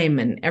time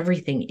and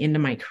everything into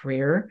my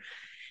career,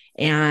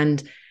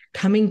 and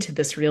coming to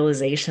this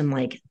realization,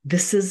 like,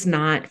 this is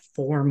not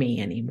for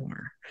me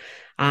anymore.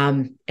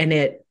 And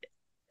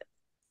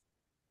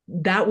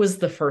that was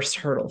the first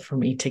hurdle for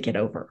me to get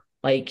over.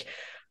 Like,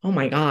 oh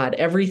my God,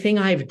 everything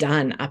I've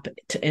done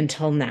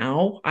until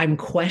now, I'm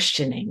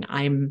questioning.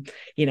 I'm,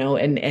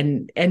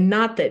 and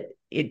not that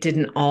it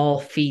didn't all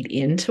feed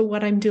into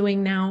what I'm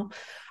doing now.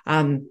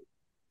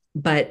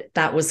 But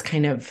that was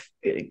kind of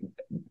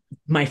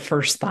my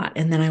first thought.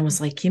 And then I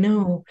was like,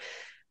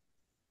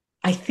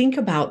 I think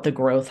about the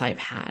growth I've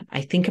had.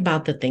 I think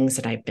about the things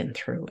that I've been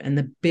through and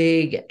the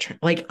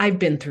I've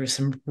been through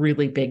some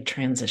really big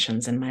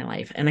transitions in my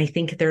life. And I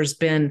think there's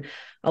been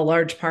a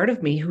large part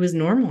of me who has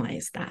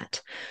normalized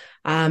that.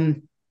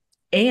 And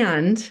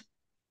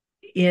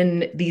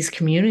in these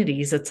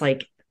communities, it's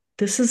like,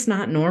 this is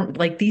not normal.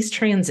 Like these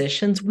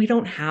transitions, we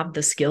don't have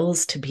the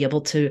skills to be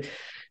able to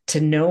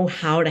know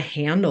how to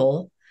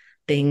handle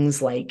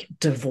things like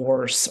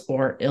divorce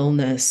or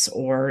illness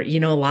or, a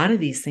lot of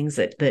these things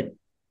that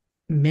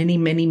many,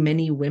 many,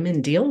 many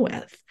women deal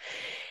with.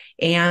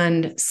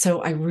 And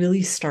so I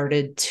really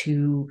started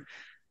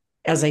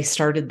as I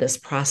started this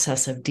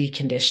process of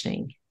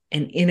deconditioning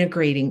and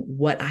integrating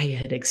what I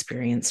had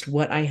experienced,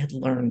 what I had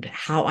learned,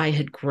 how I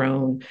had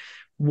grown,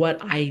 what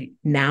I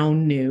now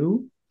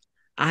knew,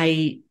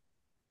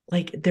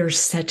 there's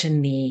such a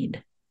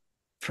need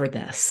for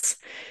this,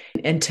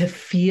 and to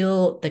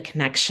feel the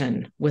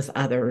connection with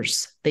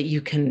others that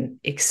you can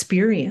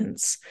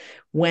experience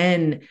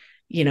when,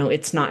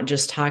 it's not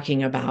just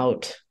talking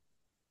about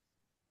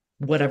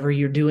whatever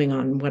you're doing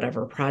on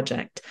whatever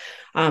project.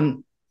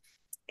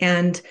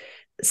 And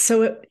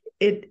so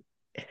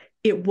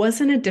it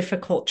wasn't a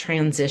difficult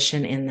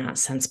transition in that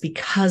sense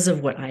because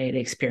of what I had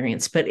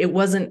experienced, but it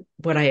wasn't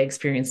what I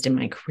experienced in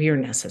my career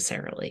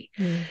necessarily.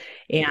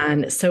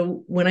 And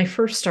so when I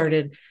first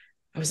started,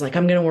 I was like,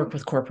 I'm going to work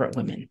with corporate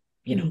women,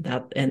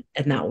 and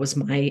that was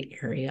my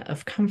area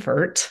of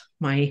comfort,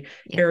 my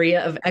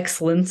area of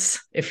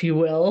excellence, if you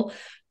will.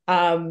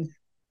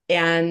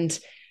 And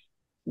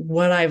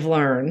what I've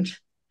learned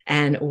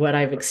and what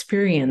I've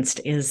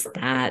experienced is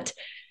that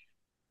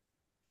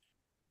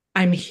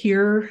I'm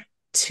here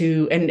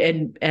to,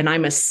 and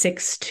I'm a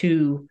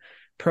 6-2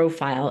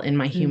 profile in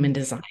my human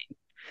design.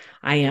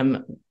 I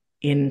am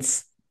in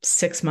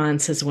 6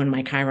 months is when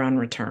my Chiron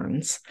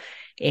returns.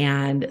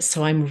 And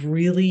so I'm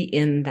really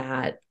in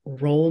that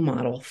role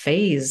model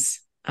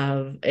phase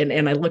of,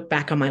 and I look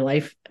back on my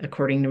life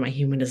according to my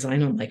human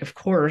design. I'm like, of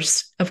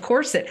course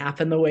it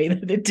happened the way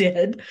that it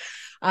did.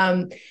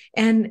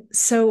 And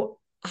so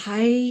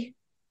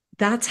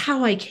that's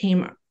how I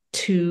came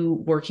to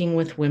working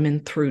with women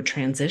through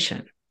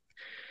transition,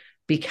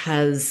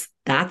 because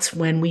that's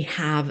when we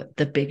have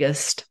the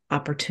biggest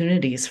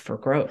opportunities for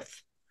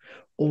growth,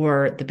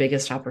 or the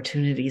biggest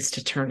opportunities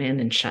to turn in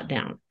and shut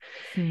down.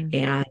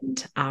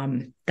 And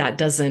that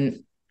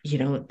doesn't,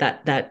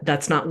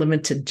 that's not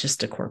limited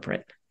just to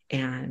corporate.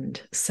 And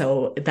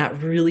so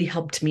that really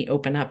helped me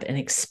open up and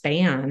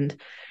expand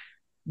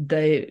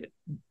the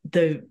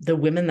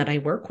women that I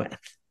work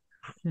with,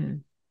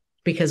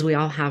 because we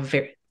all have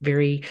very,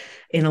 very,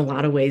 in a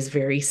lot of ways,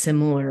 very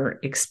similar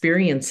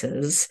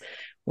experiences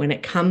when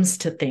it comes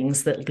to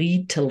things that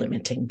lead to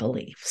limiting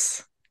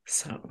beliefs.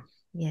 So,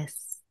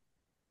 yes,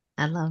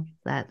 I love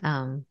that.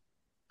 I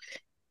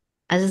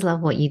just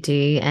love what you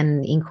do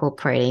and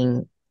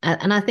incorporating,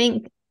 and I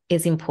think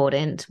it's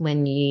important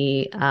when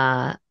you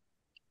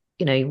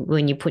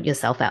when you put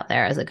yourself out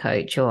there as a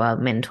coach or a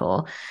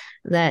mentor,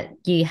 that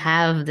you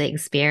have the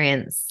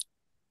experience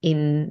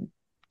in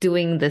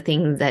doing the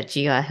things that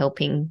you are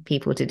helping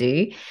people to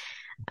do.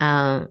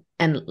 And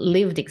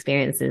lived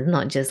experiences,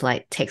 not just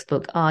like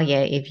textbook. Oh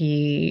yeah, if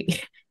you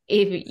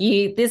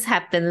this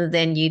happens,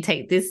 then you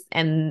take this,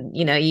 and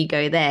you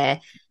go there.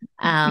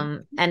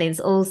 And it's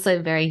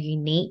also very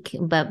unique,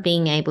 but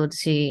being able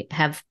to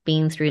have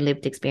been through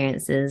lived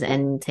experiences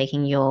and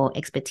taking your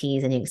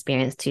expertise and your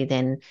experience to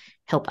then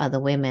help other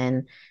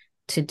women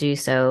to do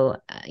so,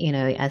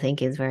 I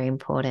think is very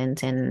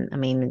important. And I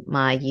mean,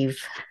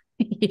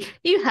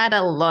 you had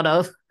a lot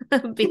of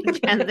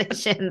big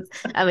transitions.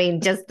 I mean,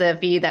 just the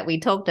few that we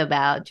talked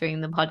about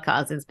during the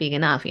podcast is big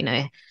enough.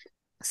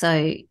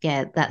 So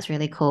yeah, that's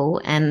really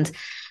cool. And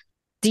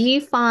do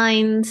you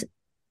find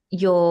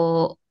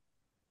your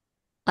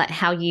like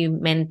how you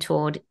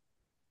mentored?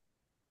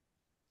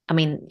 I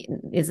mean,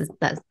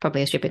 that's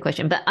probably a stupid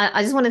question, but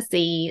I just want to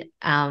see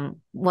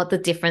what the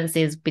difference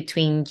is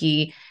between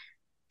you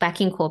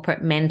back in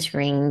corporate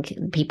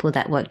mentoring people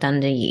that worked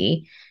under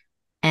you,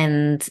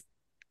 and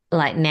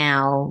like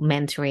now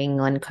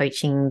mentoring and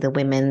coaching the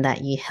women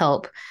that you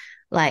help.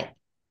 Like,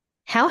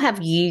 how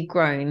have you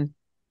grown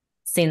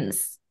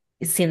since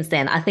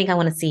then? I think I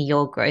want to see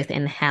your growth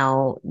and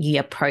how you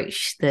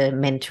approach the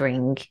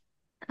mentoring.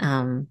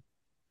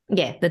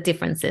 The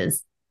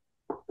differences.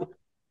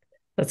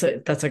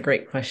 that's a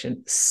great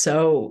question.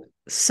 So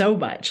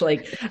much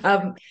like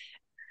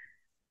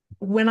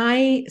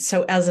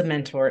so as a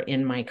mentor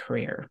in my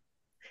career,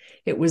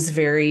 it was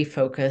very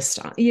focused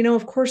on,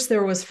 of course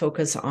there was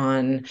focus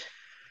on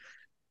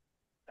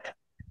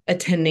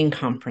attending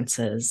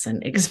conferences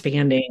and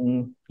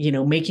expanding,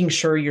 making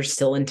sure you're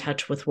still in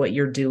touch with what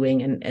you're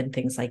doing and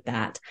things like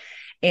that.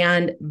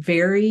 And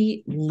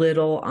very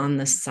little on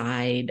the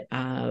side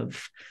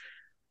of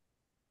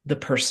the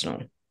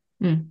personal.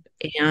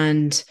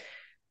 And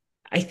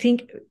I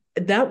think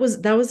that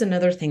was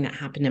another thing that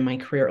happened in my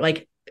career.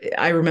 Like,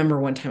 I remember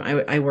one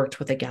time I worked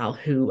with a gal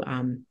who,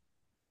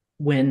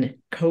 when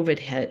COVID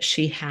hit,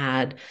 she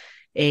had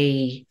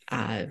a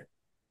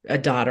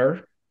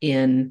daughter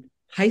in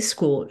high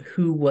school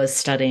who was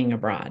studying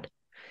abroad,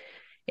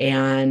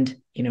 and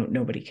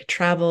nobody could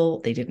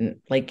travel. They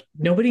didn't, like,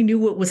 nobody knew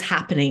what was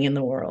happening in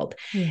the world.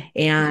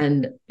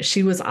 And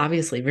she was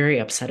obviously very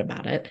upset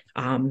about it.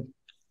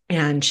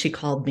 And she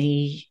called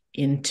me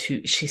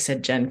she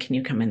said, Jen, can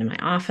you come into my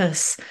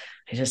office?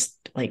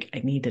 I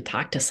need to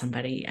talk to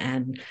somebody.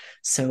 And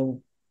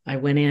so I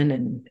went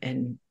in,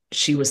 and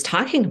she was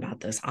talking about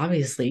this,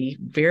 obviously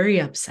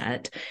very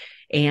upset.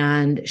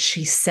 And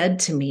she said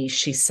to me,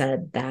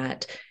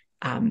 that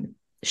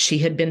she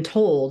had been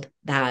told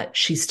that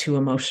she's too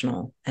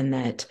emotional and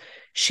that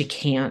she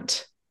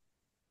can't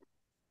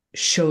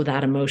show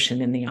that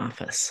emotion in the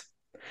office.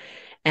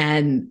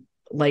 And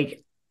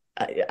like,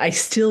 I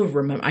still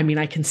remember, I mean,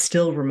 I can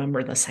still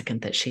remember the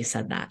second that she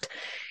said that.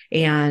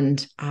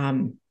 And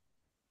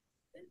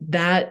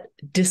that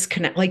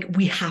disconnect, like,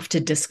 we have to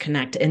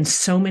disconnect. And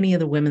so many of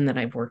the women that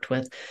I've worked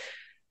with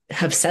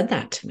have said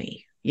that to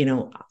me,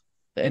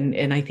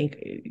 and I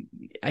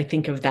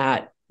think of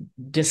that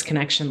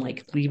disconnection,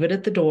 like, leave it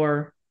at the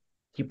door.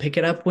 You pick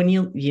it up when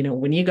you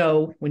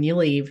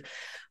leave.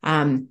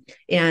 And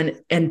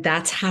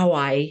that's how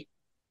I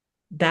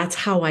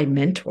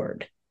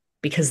mentored,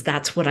 because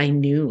that's what I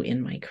knew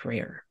in my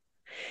career.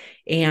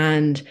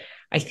 And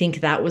I think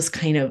that was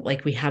kind of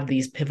like, we have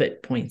these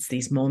pivot points,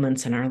 these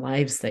moments in our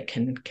lives that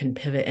can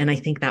pivot. And I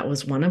think that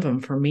was one of them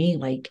for me.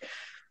 Like,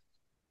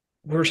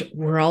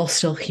 we're all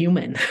still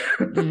human.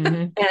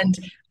 And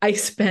I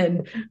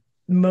spend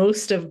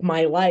most of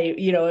my life,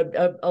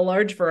 a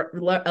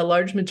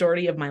large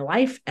majority of my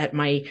life at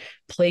my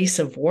place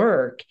of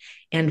work.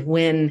 And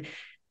when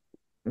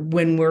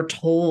we're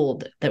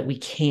told that we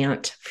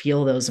can't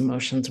feel those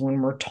emotions,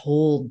 when we're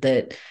told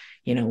that,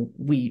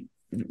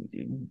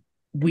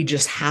 we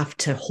just have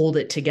to hold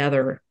it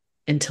together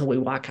until we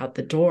walk out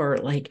the door,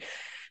 like,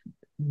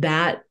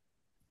 that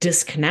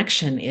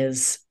disconnection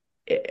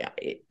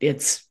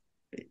it's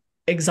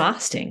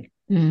exhausting.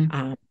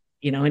 Mm.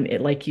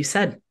 And like you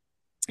said.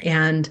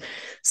 And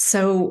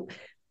so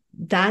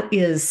that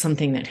is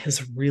something that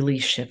has really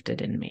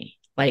shifted in me.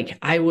 Like,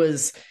 I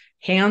was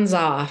hands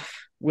off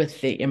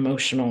with the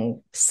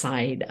emotional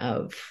side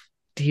of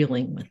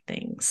dealing with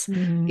things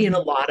in a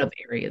Mm. lot of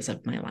areas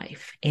of my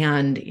life,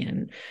 and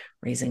in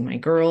raising my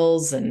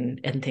girls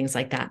and things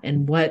like that.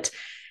 And what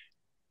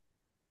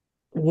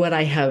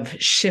I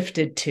have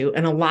shifted to,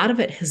 and a lot of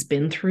it has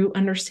been through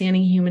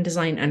understanding human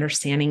design,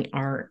 understanding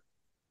our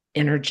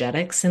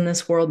energetics in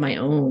this world, my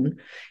own,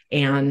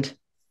 and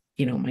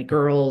my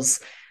girls,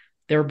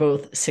 they're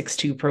both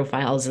 6'2"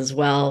 profiles as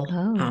well.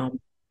 Oh.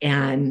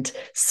 And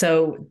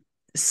so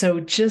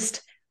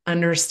just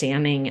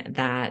understanding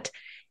that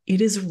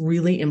it is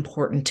really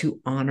important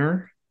to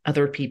honor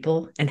other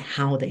people and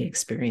how they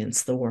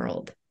experience the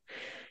world.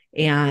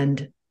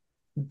 And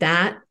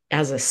that,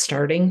 as a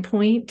starting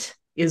point,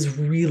 is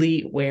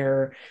really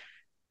where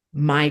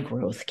my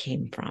growth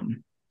came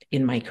from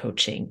in my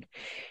coaching,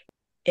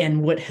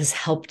 and what has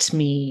helped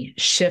me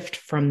shift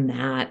from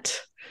that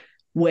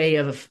way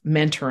of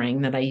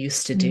mentoring that I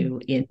used to Mm. do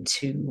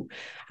into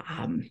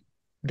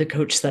the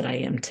coach that I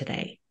am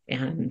today,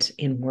 and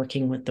in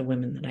working with the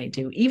women that I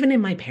do. Even in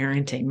my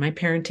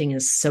parenting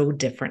is so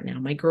different now.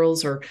 My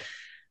girls are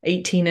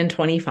 18 and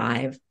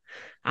 25,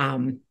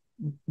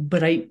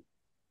 but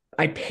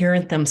I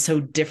parent them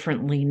so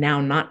differently now,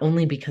 not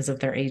only because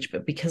of their age,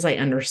 but because I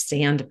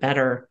understand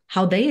better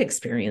how they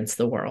experience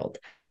the world.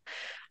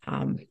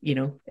 And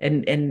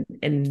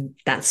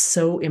that's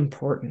so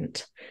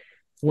important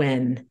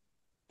when,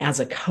 as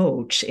a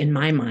coach, in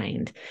my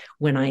mind,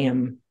 when I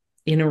am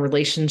in a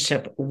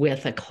relationship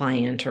with a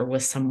client or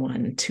with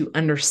someone, to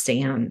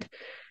understand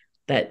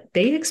that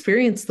they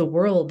experience the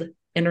world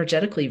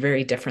energetically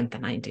very different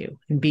than I do,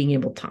 and being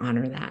able to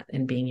honor that,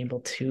 and being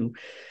able to,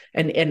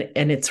 and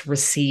it's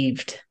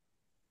received,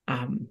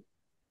 from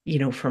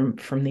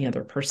the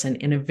other person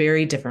in a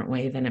very different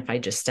way than if I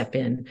just step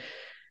in,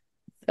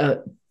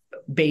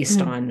 based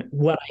Mm. on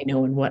what I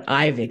know and what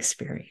I've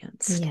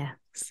experienced. Yeah,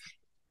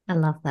 I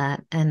love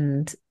that.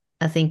 And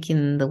I think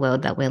in the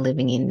world that we're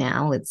living in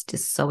now, it's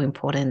just so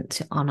important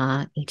to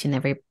honor each and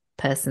every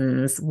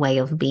person's way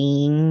of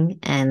being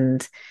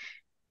and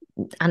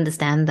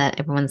understand that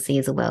everyone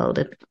sees the world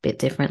a bit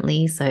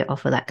differently. So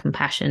offer that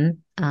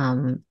compassion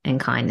and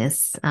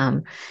kindness.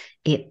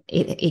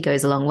 It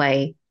goes a long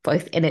way.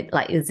 Both in it,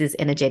 like, is this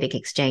energetic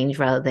exchange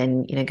rather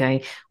than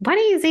going, why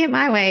don't you see it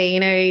my way,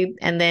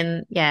 and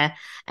then yeah.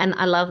 And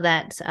I love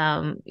that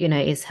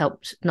it's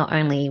helped not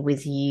only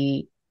with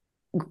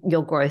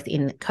your growth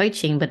in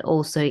coaching, but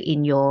also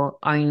in your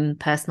own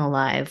personal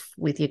life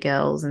with your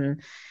girls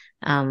and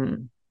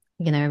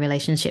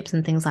relationships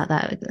and things like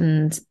that.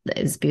 And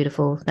it's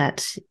beautiful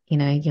that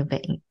you're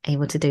being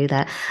able to do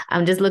that.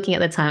 I'm just looking at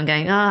the time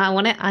going, oh, I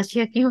want to ask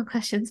you a few more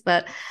questions,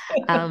 but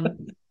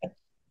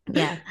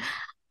yeah.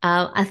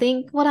 I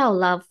think what I'll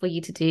love for you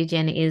to do,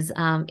 Jen, is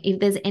if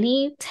there's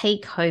any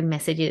take-home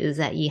messages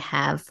that you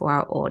have for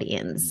our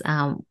audience,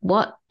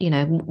 what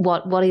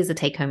is the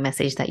take-home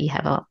message that you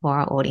have for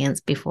our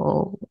audience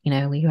before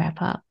we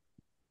wrap up?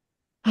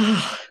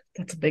 Oh,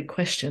 that's a big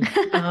question.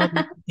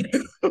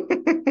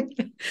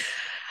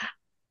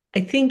 I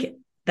think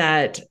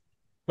that,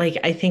 like,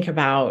 I think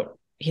about,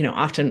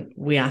 often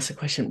we ask the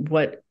question,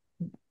 what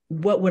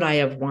would I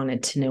have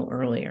wanted to know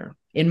earlier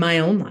in my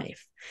own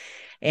life?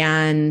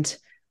 And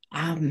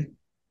I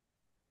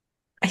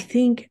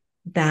think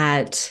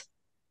that,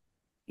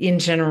 in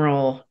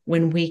general,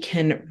 when we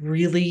can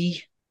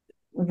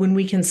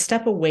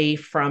step away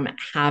from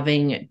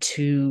having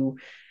to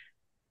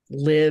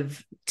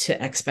live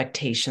to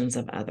expectations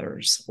of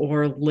others,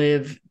 or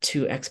live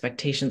to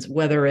expectations,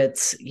 whether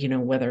it's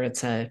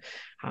a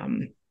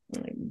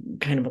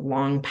kind of a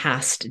long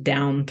passed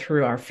down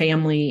through our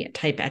family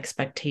type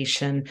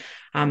expectation.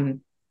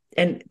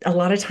 And a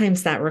lot of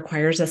times that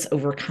requires us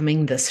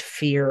overcoming this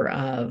fear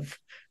of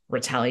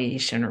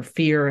retaliation, or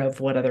fear of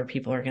what other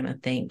people are going to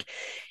think.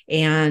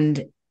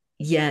 And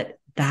yet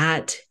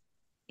that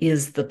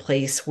is the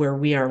place where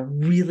we are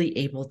really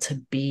able to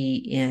be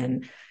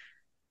in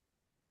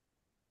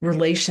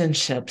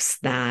relationships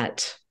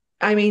that,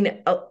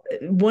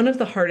 one of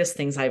the hardest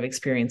things I've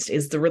experienced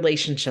is the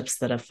relationships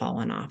that have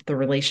fallen off, the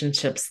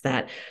relationships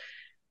that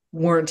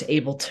weren't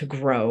able to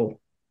grow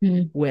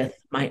with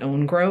my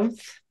own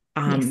growth.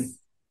 Yes.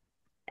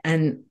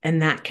 And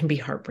that can be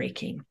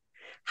heartbreaking.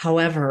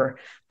 However,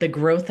 the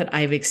growth that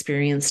I've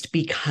experienced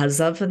because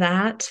of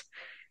that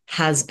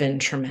has been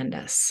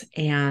tremendous.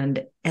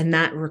 And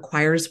that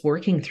requires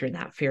working through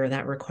that fear,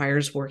 that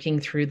requires working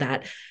through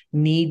that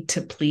need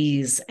to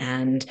please,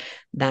 and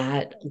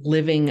that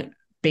living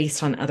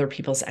based on other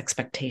people's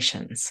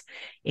expectations.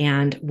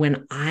 And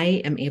when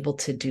I am able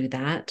to do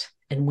that,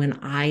 and when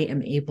I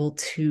am able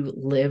to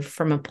live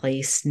from a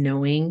place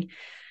knowing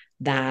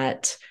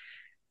that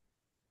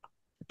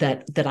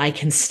I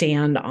can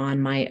stand on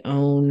my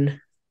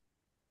own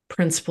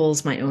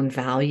principles, my own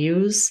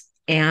values,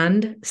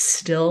 and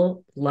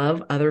still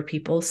love other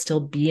people, still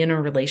be in a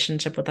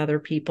relationship with other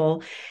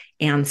people,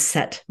 and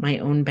set my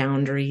own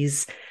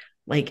boundaries.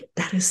 Like,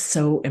 that is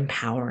so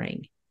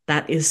empowering.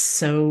 That is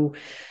so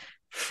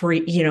free.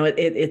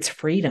 It's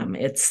freedom.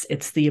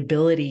 It's the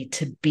ability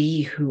to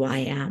be who I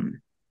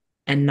am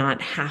and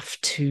not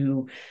have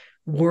to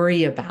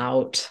worry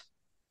about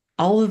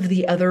all of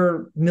the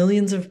other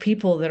millions of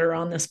people that are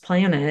on this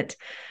planet,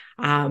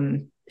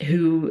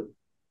 who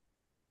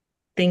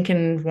think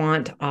and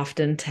want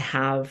often to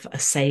have a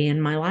say in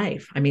my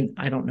life. I mean,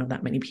 I don't know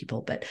that many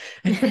people, but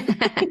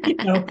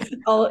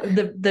all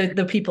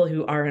the people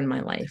who are in my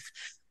life.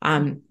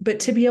 But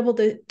to be able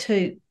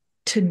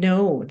to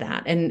know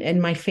that,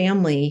 and my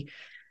family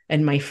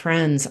and my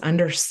friends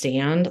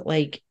understand,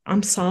 like,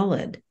 I'm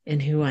solid in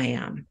who I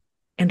am,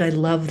 and I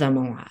love them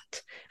a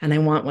lot, and I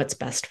want what's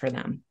best for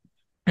them.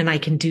 And I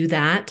can do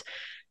that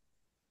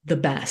the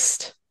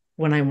best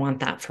when I want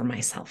that for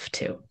myself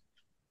too.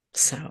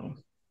 So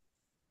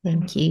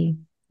Thank you.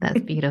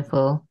 That's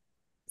beautiful.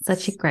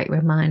 Such a great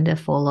reminder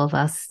for all of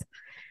us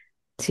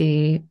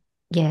to,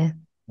 yeah,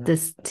 to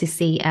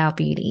see our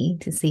beauty,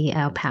 to see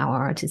our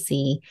power, to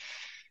see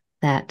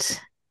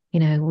that,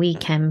 we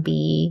can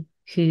be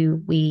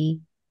who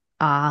we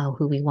are,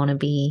 who we want to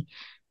be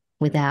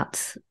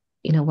without,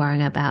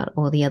 worrying about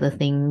all the other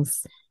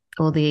things,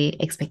 all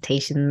the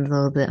expectations,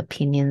 all the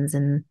opinions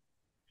and,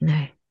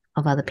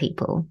 of other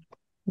people.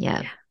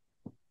 Yeah.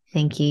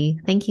 Thank you.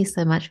 Thank you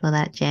so much for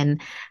that, Jen.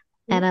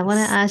 And I want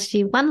to ask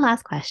you one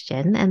last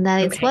question, and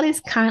that is, what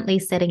is currently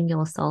setting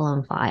your soul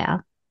on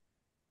fire?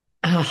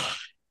 That's,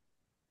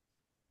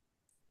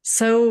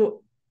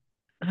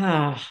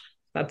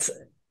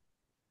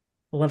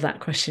 I love that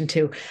question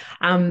too.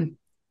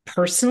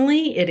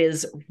 Personally, it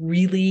is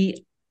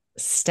really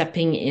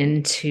stepping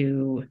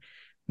into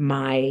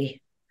my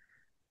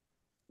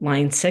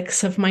line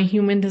 6 of my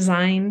human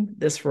design,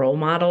 this role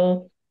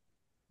model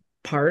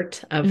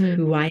part of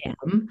who I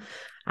am.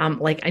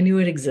 Like, I knew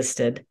it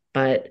existed,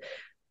 but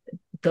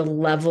the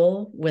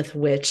level with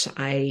which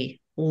I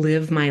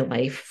live my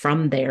life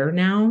from there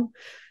now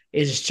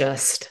is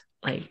just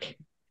like,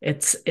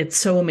 it's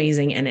so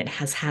amazing. And it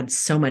has had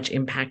so much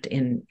impact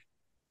in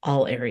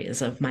all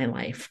areas of my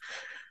life,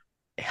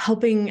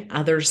 helping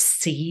others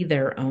see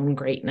their own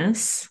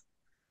greatness,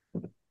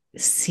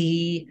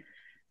 see,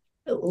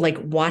 like,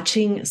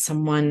 watching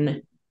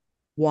someone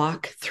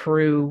walk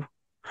through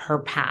her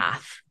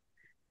path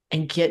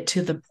and get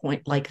to the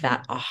point, like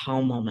that aha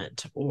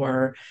moment,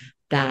 or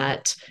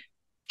that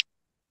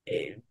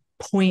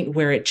point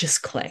where it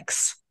just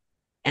clicks.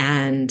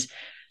 And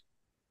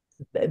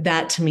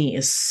that to me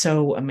is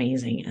so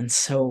amazing and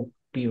so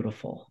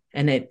beautiful.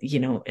 And it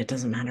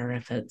doesn't matter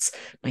if it's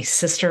my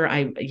sister.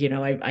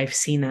 I've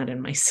seen that in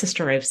my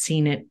sister. I've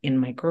seen it in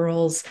my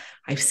girls.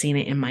 I've seen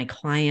it in my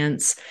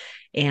clients.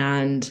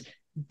 And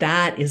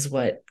that is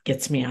what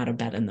gets me out of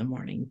bed in the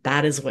morning.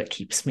 That is what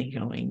keeps me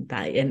going.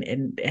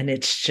 And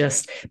it's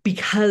just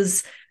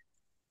because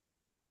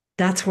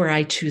that's where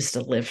I choose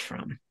to live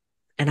from.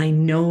 And I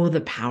know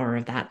the power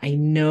of that. I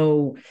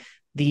know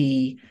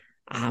the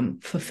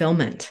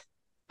fulfillment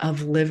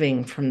of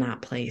living from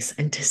that place.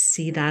 And to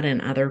see that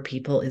in other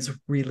people is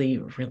really,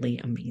 really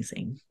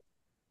amazing.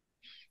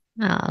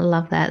 Oh, I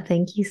love that.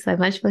 Thank you so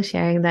much for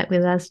sharing that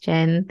with us,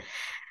 Jen.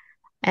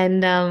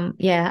 And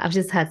I've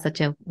just had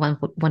such a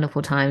wonderful,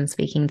 wonderful time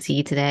speaking to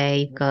you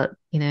today. You've got,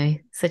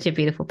 such a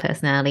beautiful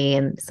personality.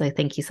 And so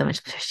thank you so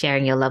much for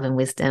sharing your love and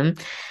wisdom.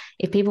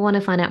 If people want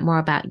to find out more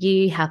about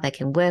you, how they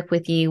can work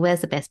with you, where's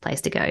the best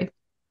place to go?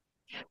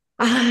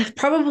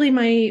 Probably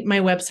my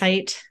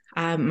website.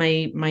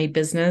 My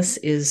business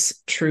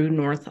is True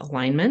North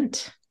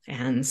Alignment.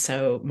 And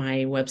so my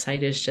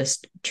website is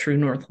just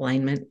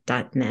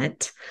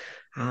truenorthalignment.net.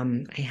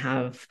 I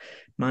have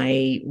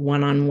my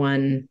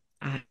one-on-one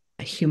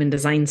human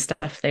design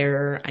stuff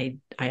there.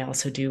 I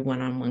also do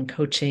one-on-one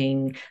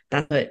coaching.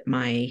 That's what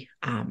my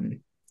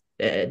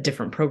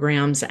different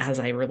programs as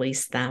I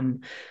release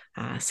them.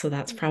 So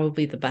that's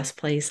probably the best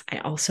place. I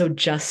also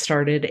just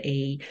started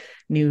a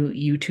new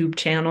YouTube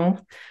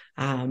channel.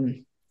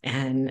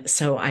 And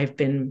so I've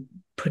been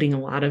putting a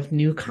lot of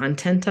new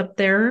content up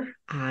there.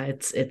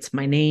 It's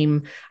my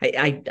name.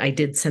 I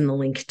did send the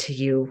link to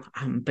you,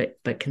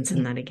 but can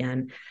send that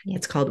again. Yeah.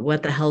 It's called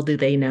What the Hell Do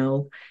They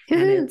Know?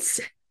 And it's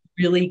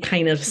really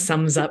kind of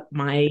sums up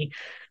my,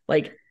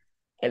 like,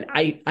 and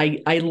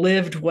I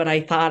lived what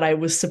I thought I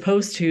was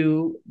supposed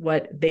to,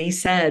 what they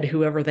said,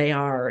 whoever they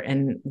are.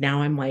 And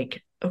now I'm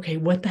like, okay,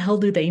 what the hell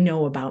do they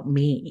know about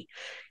me?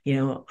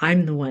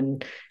 I'm the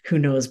one who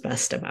knows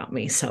best about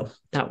me. So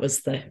that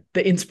was the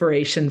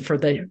inspiration for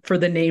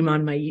the name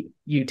on my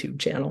YouTube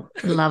channel.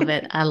 Love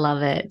it. I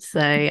love it. So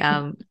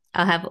I'll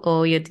have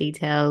all your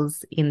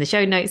details in the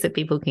show notes so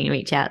people can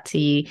reach out to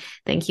you.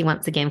 Thank you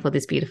once again for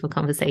this beautiful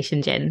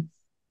conversation, Jen.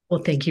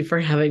 Well, thank you for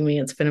having me.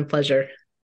 It's been a pleasure.